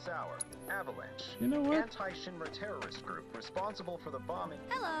news at this hour. Avalanche. You know what? Anti-Shinra terrorist group responsible for the bombing.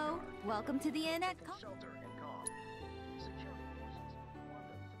 Hello. Welcome to the inn at Shelter in Kalm. Security forces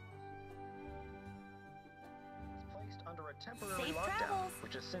was placed under a temporary Safe lockdown, travels.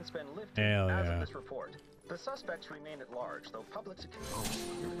 which has since been lifted Hell as yeah. of this report. The suspects remain at large, though public security... Oh,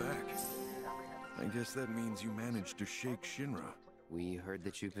 you're back. I guess that means you managed to shake Shinra. We heard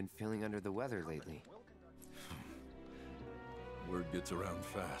that you've been feeling under the weather lately. Word gets around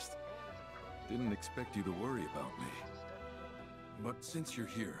fast. Didn't expect you to worry about me. But since you're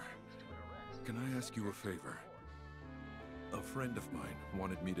here, can I ask you a favor? A friend of mine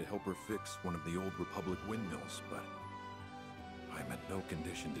wanted me to help her fix one of the old Republic windmills, but I'm in no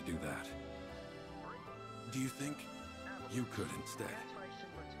condition to do that. Do you think you could instead?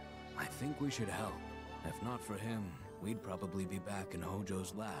 I think we should help. If not for him, we'd probably be back in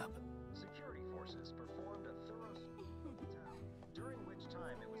Hojo's lab. Security forces performed a thorough sweep of the town, during which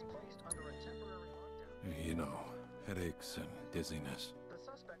time it was placed under a temporary lockdown. You know, headaches and dizziness. The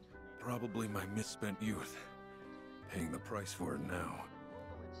suspects remain... Probably my misspent youth. Paying the price for it now.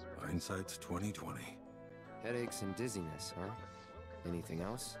 Hindsight's 20/20. Headaches and dizziness, huh? Anything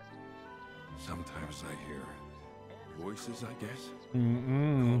else? Sometimes I hear voices, I guess,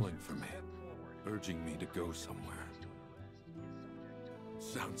 calling for me, urging me to go somewhere.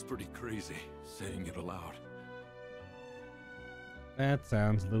 Sounds pretty crazy, saying it aloud. That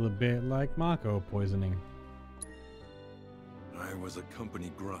sounds a little bit like Mako poisoning. I was a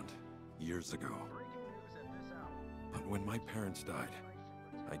company grunt years ago. But when my parents died,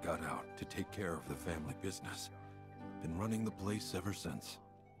 I got out to take care of the family business. Been running the place ever since.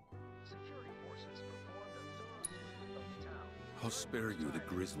 I'll spare you the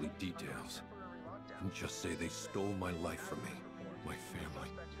grisly details and just say they stole my life from me, my family,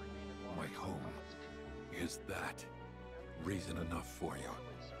 my home. Is that reason enough for you?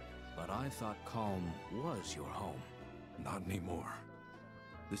 But I thought Kalm was your home. Not anymore.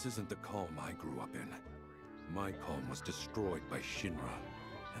 This isn't the Kalm I grew up in. My Kalm was destroyed by Shinra,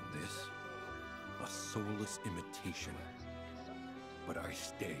 and this, a soulless imitation. But I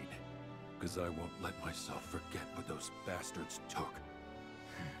stayed, because I won't let myself forget what those bastards took.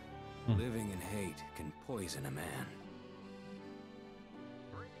 Living in hate can poison a man.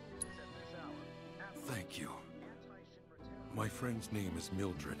 Thank you. My friend's name is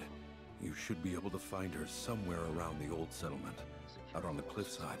Mildred. You should be able to find her somewhere around the old settlement, out on the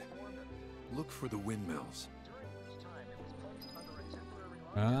cliffside. Look for the windmills.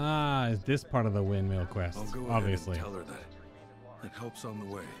 Ah, is this part of the windmill quest? I'll go Obviously. ahead and tell her that. It helps on the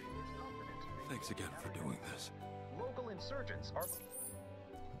way. Thanks again for doing this. Local insurgents are...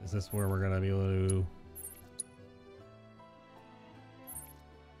 Is this where we're gonna be able to...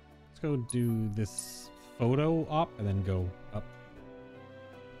 Let's go do this photo op and then go up.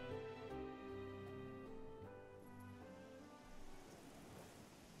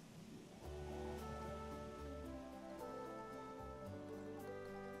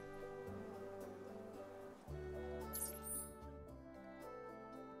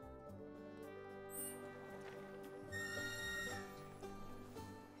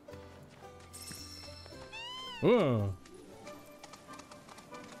 Whoa.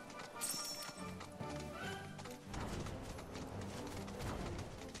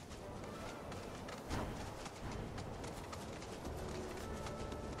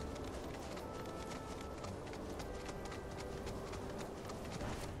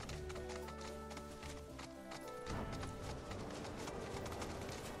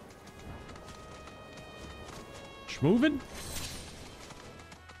 Schmovin'?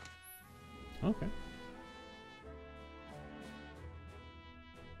 Okay.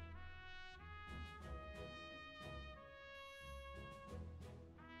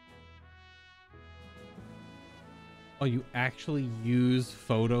 Oh, you actually use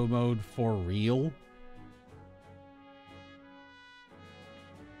photo mode for real?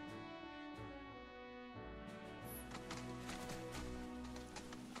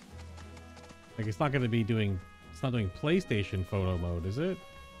 Like, it's not going to be doing, it's not doing PlayStation photo mode, is it?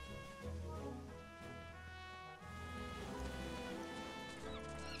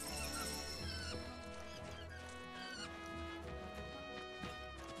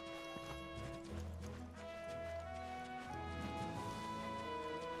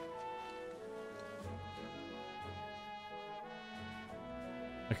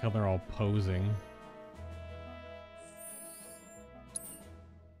 Like how they're all posing.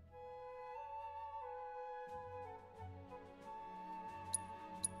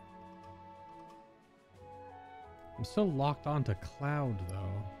 I'm so locked onto Cloud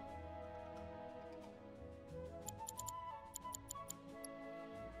though.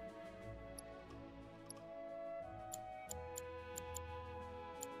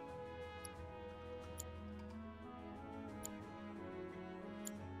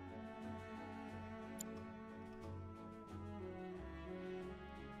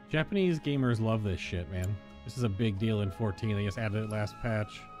 Japanese gamers love this shit, man. This is a big deal in 14. They just added it last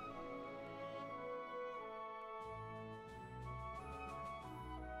patch.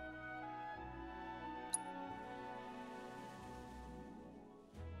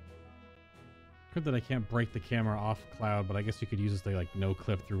 Good that I can't break the camera off Cloud, but I guess you could use this to like no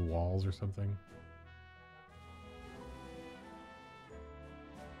clip through walls or something.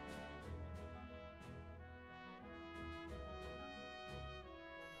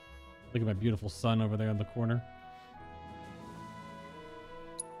 Look at my beautiful sun over there in the corner.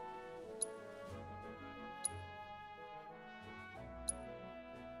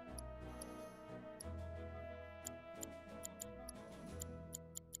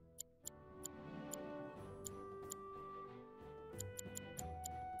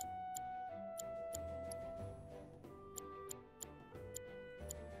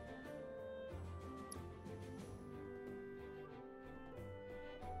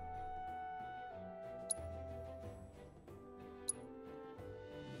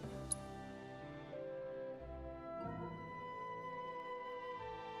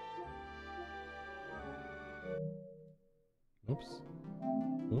 Oops.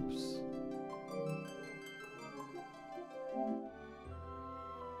 Oops.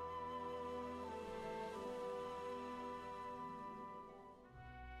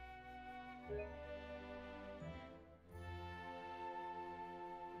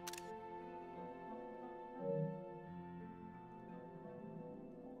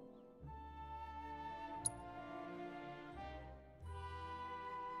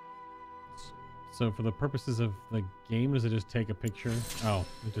 So for the purposes of the game, does it just take a picture? Oh,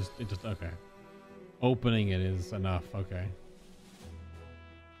 it just okay. Opening it is enough, okay.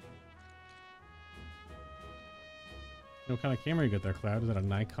 What kind of camera you got there, Cloud? Is that a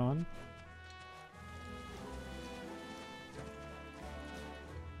Nikon?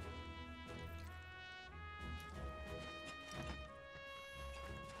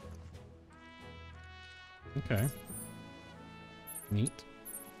 Okay. Neat.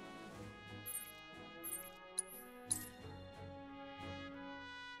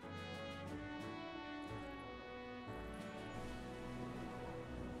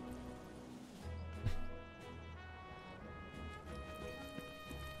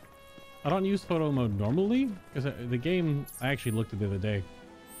 I don't use photo mode normally because the game, I actually looked at the other day.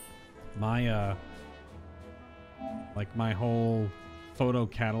 My like my whole photo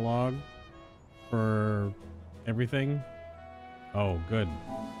catalog for everything. Oh, good.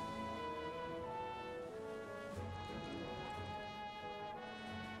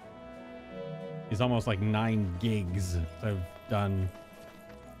 It's almost like 9 gigs. I've done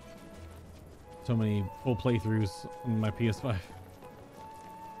so many full playthroughs on my PS5.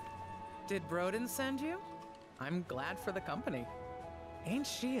 Did Broden send you? I'm glad for the company. Ain't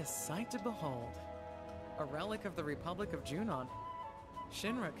she a sight to behold? A relic of the Republic of Junon.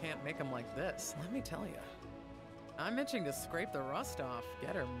 Shinra can't make him like this, let me tell you. I'm itching to scrape the rust off,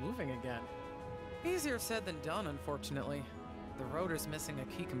 get her moving again. Easier said than done, unfortunately. The rotor's missing a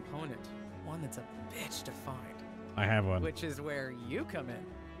key component, one that's a bitch to find. I have one. Which is where you come in.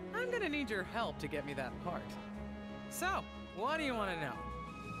 I'm gonna need your help to get me that part. So, what do you want to know?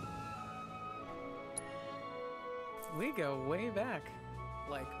 We go way back.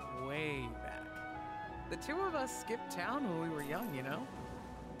 Like, way back. The two of us skipped town when we were young, you know?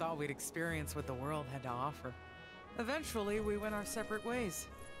 Thought we'd experience what the world had to offer. Eventually, we went our separate ways.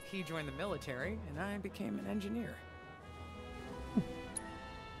 He joined the military, and I became an engineer.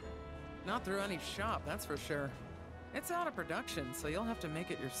 Not through any shop, that's for sure. It's out of production, so you'll have to make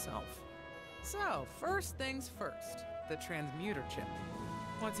it yourself. So, first things first, the transmuter chip.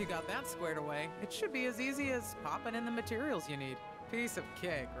 Once you got that squared away, it should be as easy as popping in the materials you need. Piece of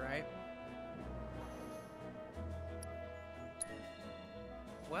cake, right?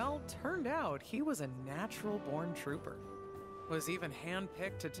 Well, turned out he was a natural-born trooper. Was even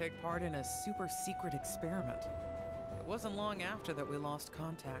handpicked to take part in a super-secret experiment. It wasn't long after that we lost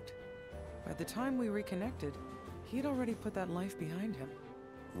contact. By the time we reconnected, he'd already put that life behind him.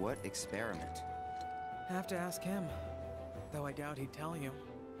 What experiment? Have to ask him, though I doubt he'd tell you.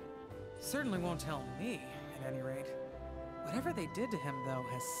 Certainly won't tell me, at any rate. Whatever they did to him, though,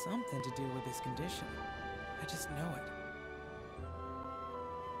 has something to do with his condition. I just know it.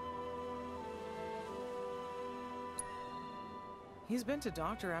 He's been to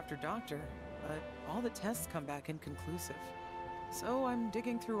doctor after doctor, but all the tests come back inconclusive. So I'm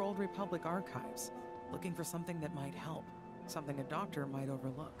digging through old Republic archives, looking for something that might help, something a doctor might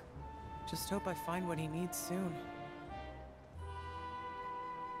overlook. Just hope I find what he needs soon.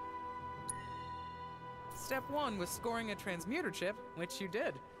 Step 1 was scoring a transmuter chip, which you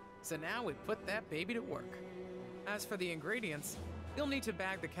did. So now we put that baby to work. As for the ingredients, you'll need to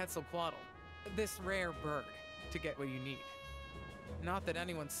bag the Quetzalcoatl, this rare bird, to get what you need. Not that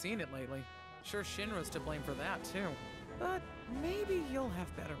anyone's seen it lately. Sure, Shinra's to blame for that too. But maybe you'll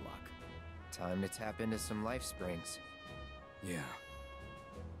have better luck. Time to tap into some life springs. Yeah.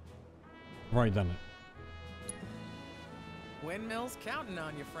 I've already done it. Windmill's counting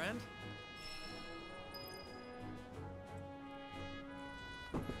on you, friend.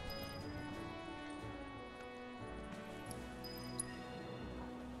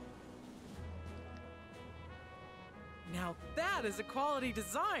 Now that is a quality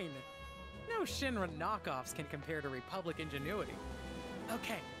design! No Shinra knockoffs can compare to Republic ingenuity.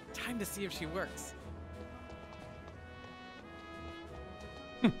 Okay, time to see if she works.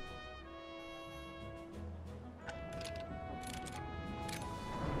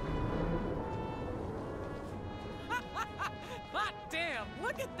 Hot damn,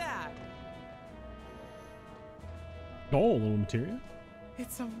 look at that! Gold, little materia.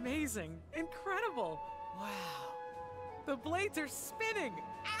 It's amazing, incredible. Wow. The blades are spinning!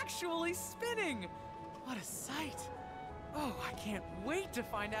 Actually spinning! What a sight! Oh, I can't wait to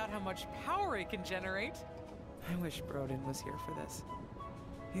find out how much power it can generate! I wish Broden was here for this.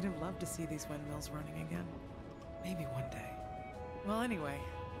 He'd have loved to see these windmills running again. Maybe one day. Well, anyway,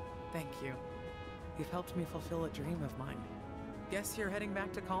 thank you. You've helped me fulfill a dream of mine. Guess you're heading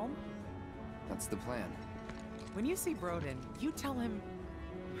back to Kalm? That's the plan. When you see Broden, you tell him,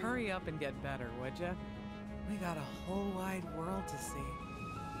 hurry up and get better, would ya? We got a whole wide world to see.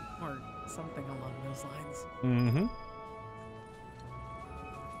 Or something along those lines. Mm-hmm.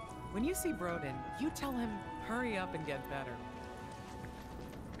 When you see Broden, you tell him, hurry up and get better.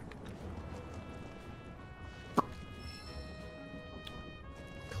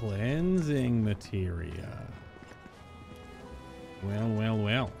 cleansing materia. Well, well,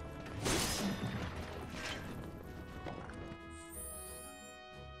 well.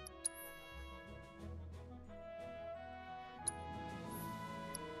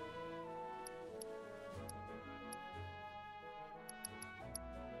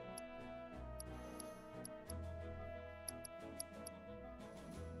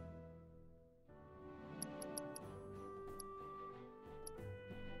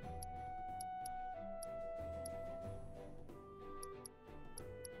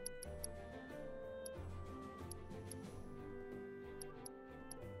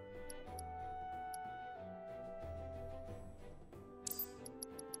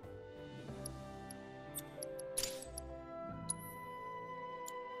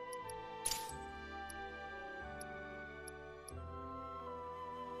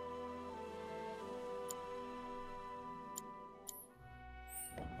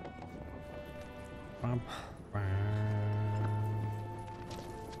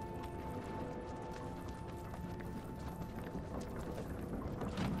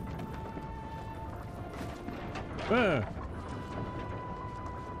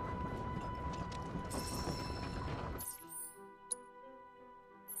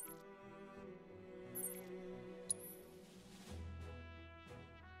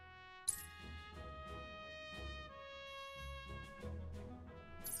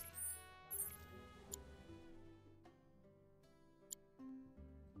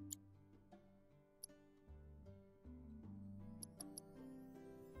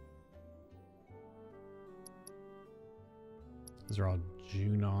 These are all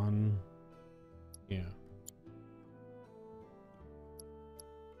Junon. Yeah.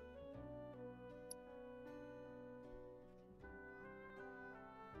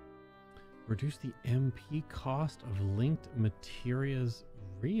 Reduce the MP cost of linked materias.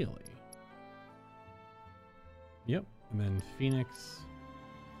 Really? Yep. And then Phoenix.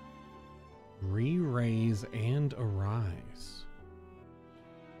 Re-raise and arise.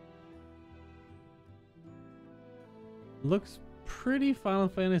 Looks pretty Final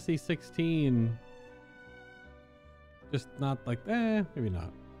Fantasy XVI. Just not like, maybe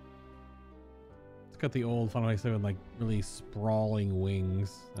not. It's got the old Final Fantasy VII, like, really sprawling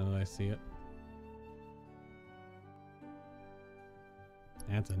wings, now that I see it.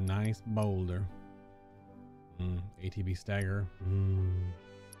 That's a nice boulder. ATB stagger.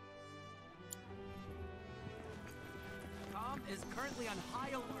 Kalm is currently on high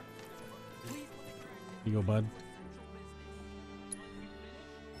alert. Please. You go, bud.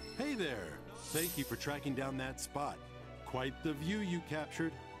 Hey there! Thank you for tracking down that spot. Quite the view you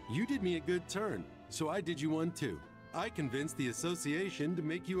captured. You did me a good turn, so I did you one too. I convinced the association to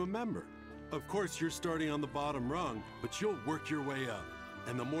make you a member. Of course, you're starting on the bottom rung, but you'll work your way up.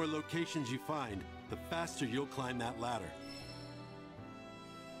 And the more locations you find, the faster you'll climb that ladder.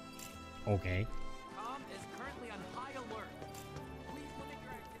 Okay. Kalm is currently on high alert. Please limit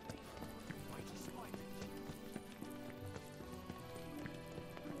your activity.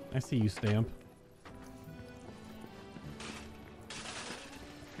 I see you, Stamp.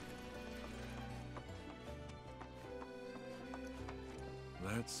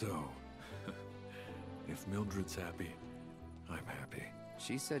 That's so. If Mildred's happy, I'm happy.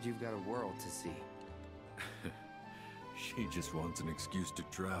 She said you've got a world to see. She just wants an excuse to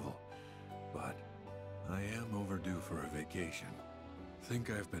travel. But I am overdue for a vacation. Think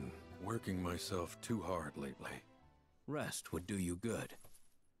I've been working myself too hard lately. Rest would do you good.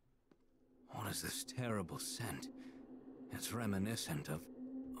 What is this terrible scent? It's reminiscent of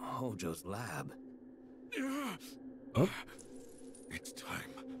Hojo's lab. Oh. It's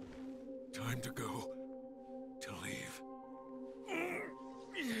time. Time to go. To leave.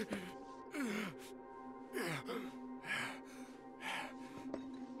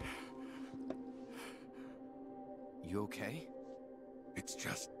 You okay? It's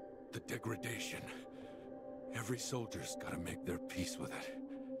just the degradation. Every soldier's gotta make their peace with it.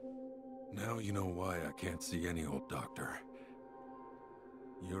 Now you know why I can't see any old doctor.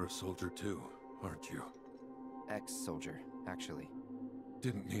 You're a soldier too, aren't you? Ex-soldier, actually.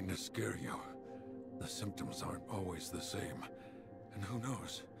 Didn't mean to scare you. The symptoms aren't always the same. And who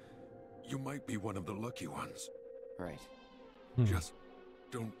knows? You might be one of the lucky ones. Right. Just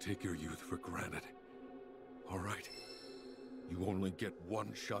don't take your youth for granted. All right? You only get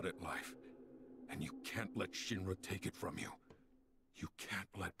one shot at life. And you can't let Shinra take it from you. You can't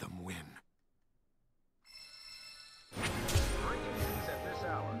let them win. Breaking news at this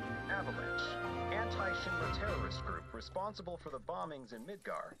hour. Avalanche. Anti-Shinra terrorist group responsible for the bombings in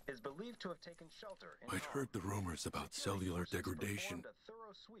Midgar, is believed to have taken shelter in I'd heard the rumors about cellular degradation,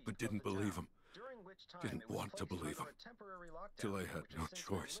 but didn't believe them. Didn't want to believe them. Till I had no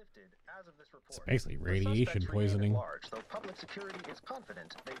choice. It's basically radiation poisoning. Large, though public security is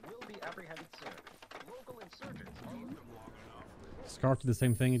confident they will be apprehended soon. Local insurgents are... Scarf did the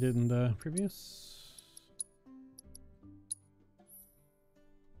same thing he did in the previous.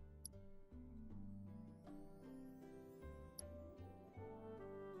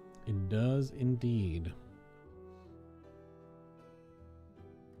 It does indeed.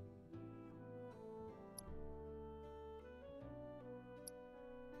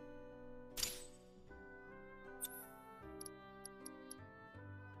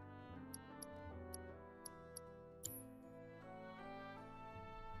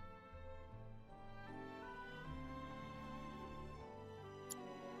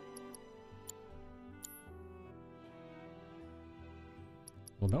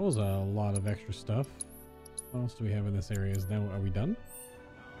 Well, that was a lot of extra stuff. What else do we have in this area? Now, are we done?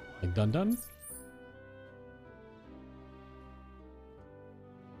 Like done?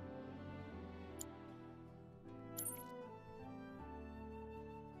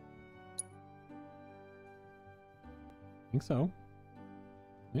 I think so.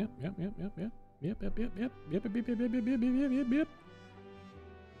 Yep.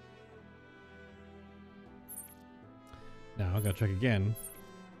 Now I gotta check again.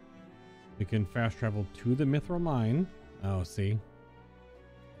 We can fast travel to the Mithril Mine. Oh, see.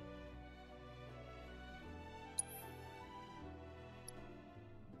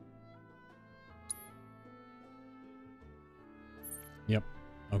 Yep.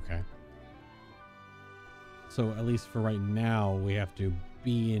 Okay. So at least for right now, we have to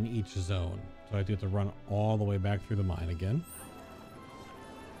be in each zone. So I do have to run all the way back through the mine again.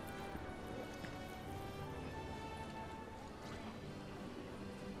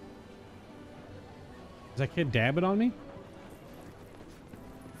 Is that kid dabbing on me?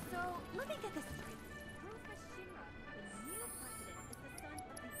 So, let me get this straight. Professor Shinra, the new president,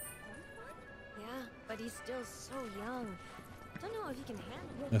 is the son of the old one? Yeah, but he's still so young. Don't know if he can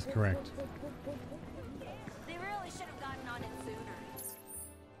handle it. That's correct. They really should have gotten on it sooner.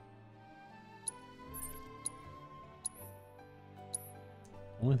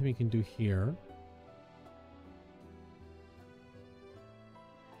 Only thing we can do here.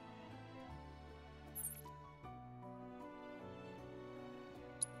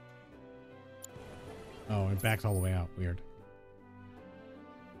 Oh, it backs all the way out. Weird.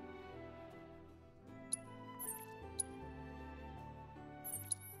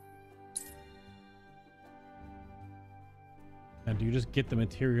 Now, do you just get the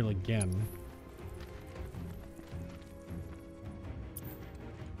material again?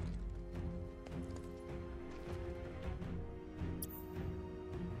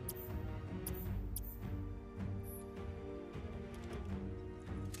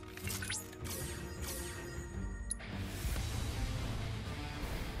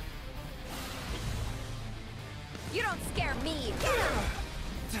 You don't scare me.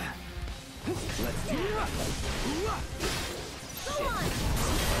 Let's do it. Go on.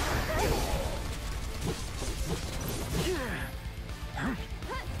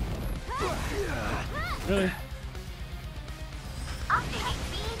 Really? Updating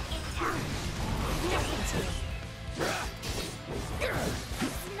feed intel.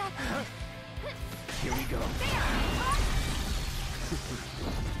 Nothing. Here we go.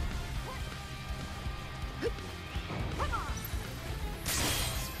 Come on.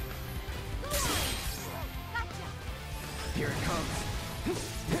 Go on. Gotcha. Here it comes.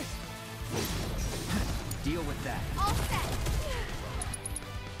 Deal with that. All set.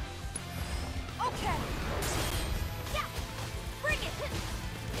 Okay. Yeah. Bring it.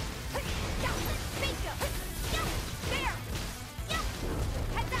 Yeah. Bingo. Yeah. There. Yeah.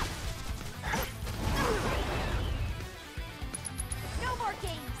 Heads up. No more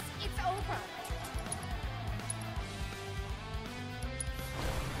games. It's over.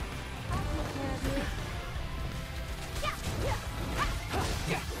 I'll take care of you. Yeah.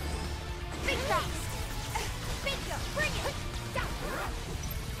 Yeah. Think fast. Bingo. Bring it. Yeah.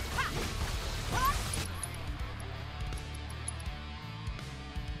 Ha. Ha.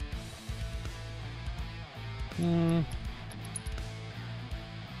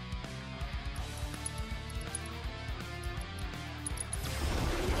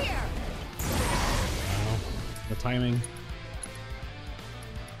 Here. Wow. The timing.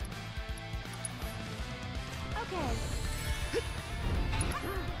 Okay.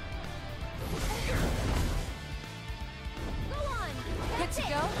 Go on. Good to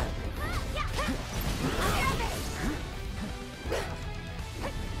go? Yeah. Grab it.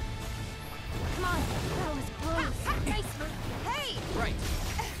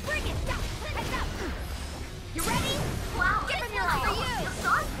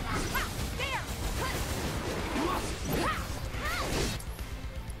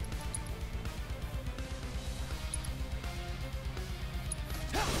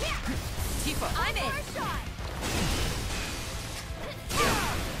 Tifa! I'm in!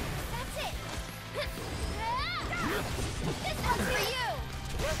 That's it! This one's for you!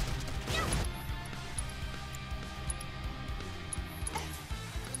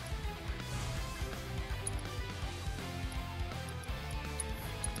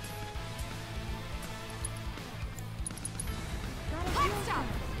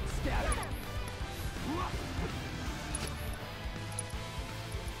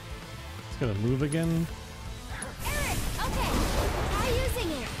 It's gonna move again. Aerith, okay. Try using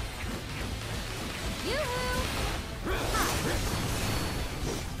it. Yoo-hoo!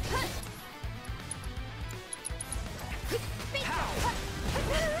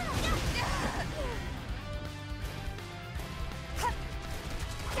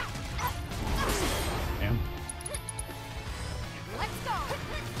 Damn. Let's go!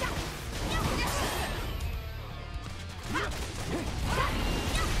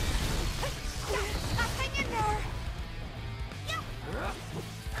 Nothing in there!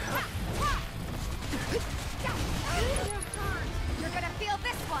 You're gonna feel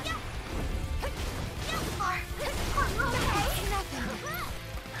this one! Okay, nothing.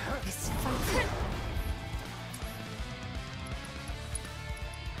 It's fine.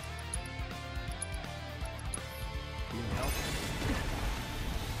 Need help?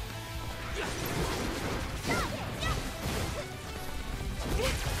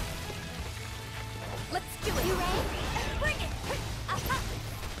 Let's do it. You ready? Bring it.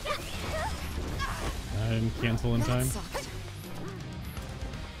 I didn't cancel in time.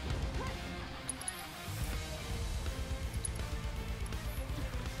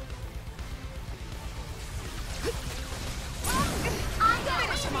 I'm gonna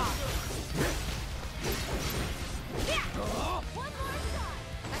finish him off. One more shot.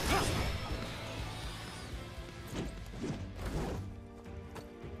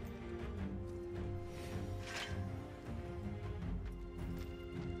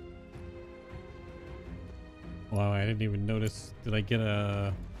 Wow, I didn't even notice. Did I get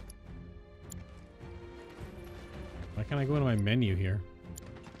a... Why can't I go into my menu here?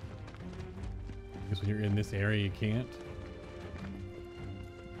 I guess when you're in this area, you can't.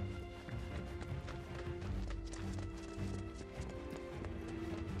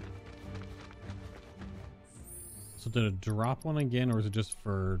 So did it drop one again, or is it just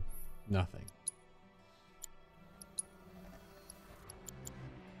for nothing?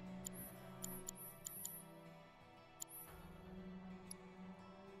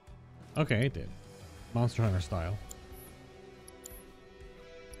 Okay, it did. Monster Hunter style.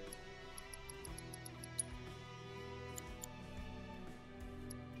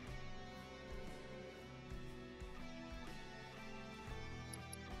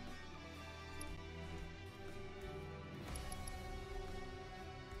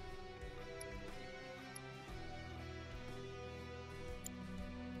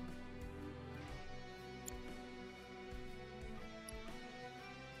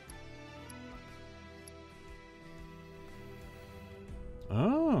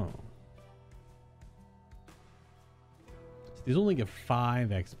 Oh. So these only give 5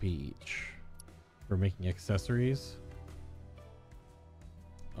 XP each for making accessories.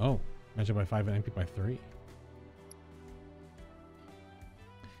 Oh, magic by 5 and MP by 3.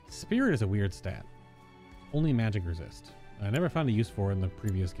 Spirit is a weird stat. Only magic resist. I never found a use for it in the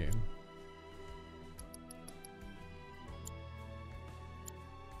previous game.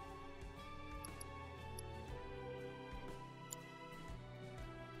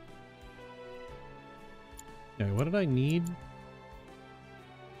 Okay, what did I need?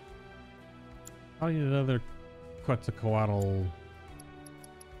 I need another Quetzalcoatl.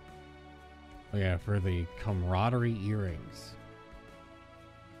 Oh yeah, for the camaraderie earrings.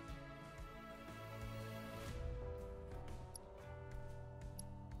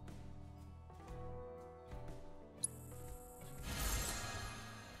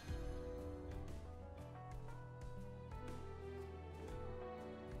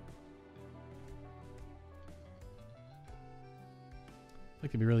 I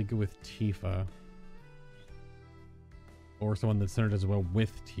could be really good with Tifa. Or someone that synergizes as well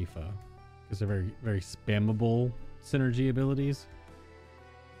with Tifa. Because they're very, very spammable synergy abilities.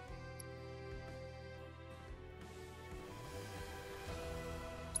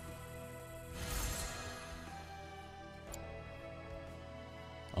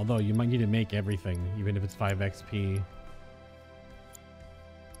 Although you might need to make everything, even if it's 5 XP.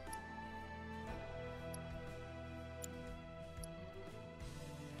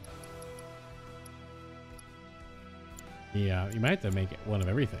 Yeah, you might have to make one of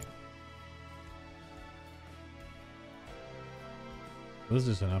everything. This is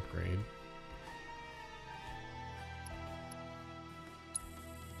just an upgrade.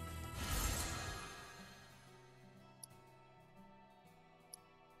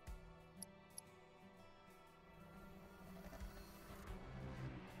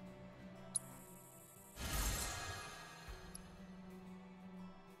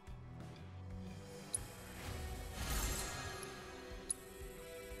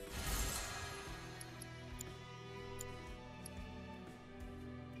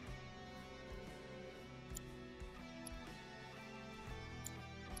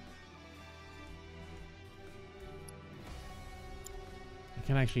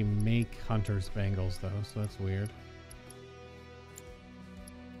 can't actually make hunter spangles though, so that's weird.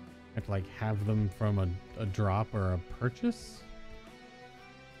 I have to like have them from a drop or a purchase.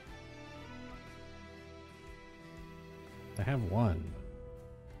 I have one.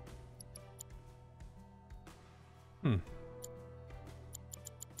 A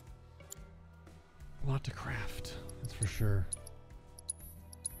lot to craft, that's for sure.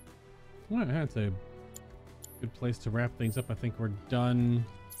 Well, that's a good place to wrap things up. I think we're done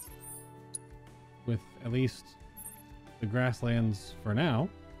with at least the grasslands for now.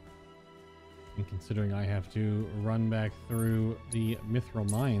 And considering I have to run back through the mithril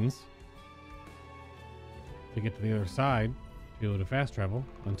mines to get to the other side to be able to fast travel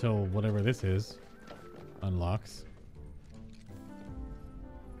until whatever this is unlocks.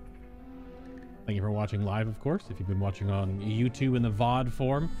 Thank you for watching live, of course. If you've been watching on YouTube in the VOD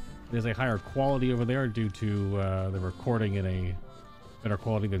form, there's a higher quality over there due to the recording in a better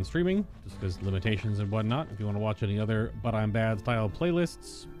quality than streaming, just because limitations and whatnot. If you want to watch any other butImBad style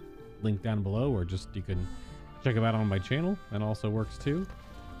playlists, link down below, or just you can check them out on my channel. That also works too.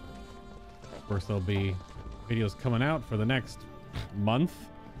 Of course, there'll be videos coming out for the next month,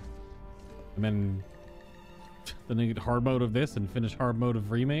 and then I get hard mode of this and finish hard mode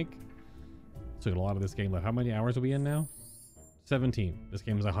of remake. Took a lot of this game left. How many hours are we in now? 17. This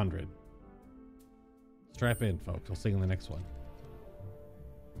game is 100. Strap in, folks. I'll see you in the next one.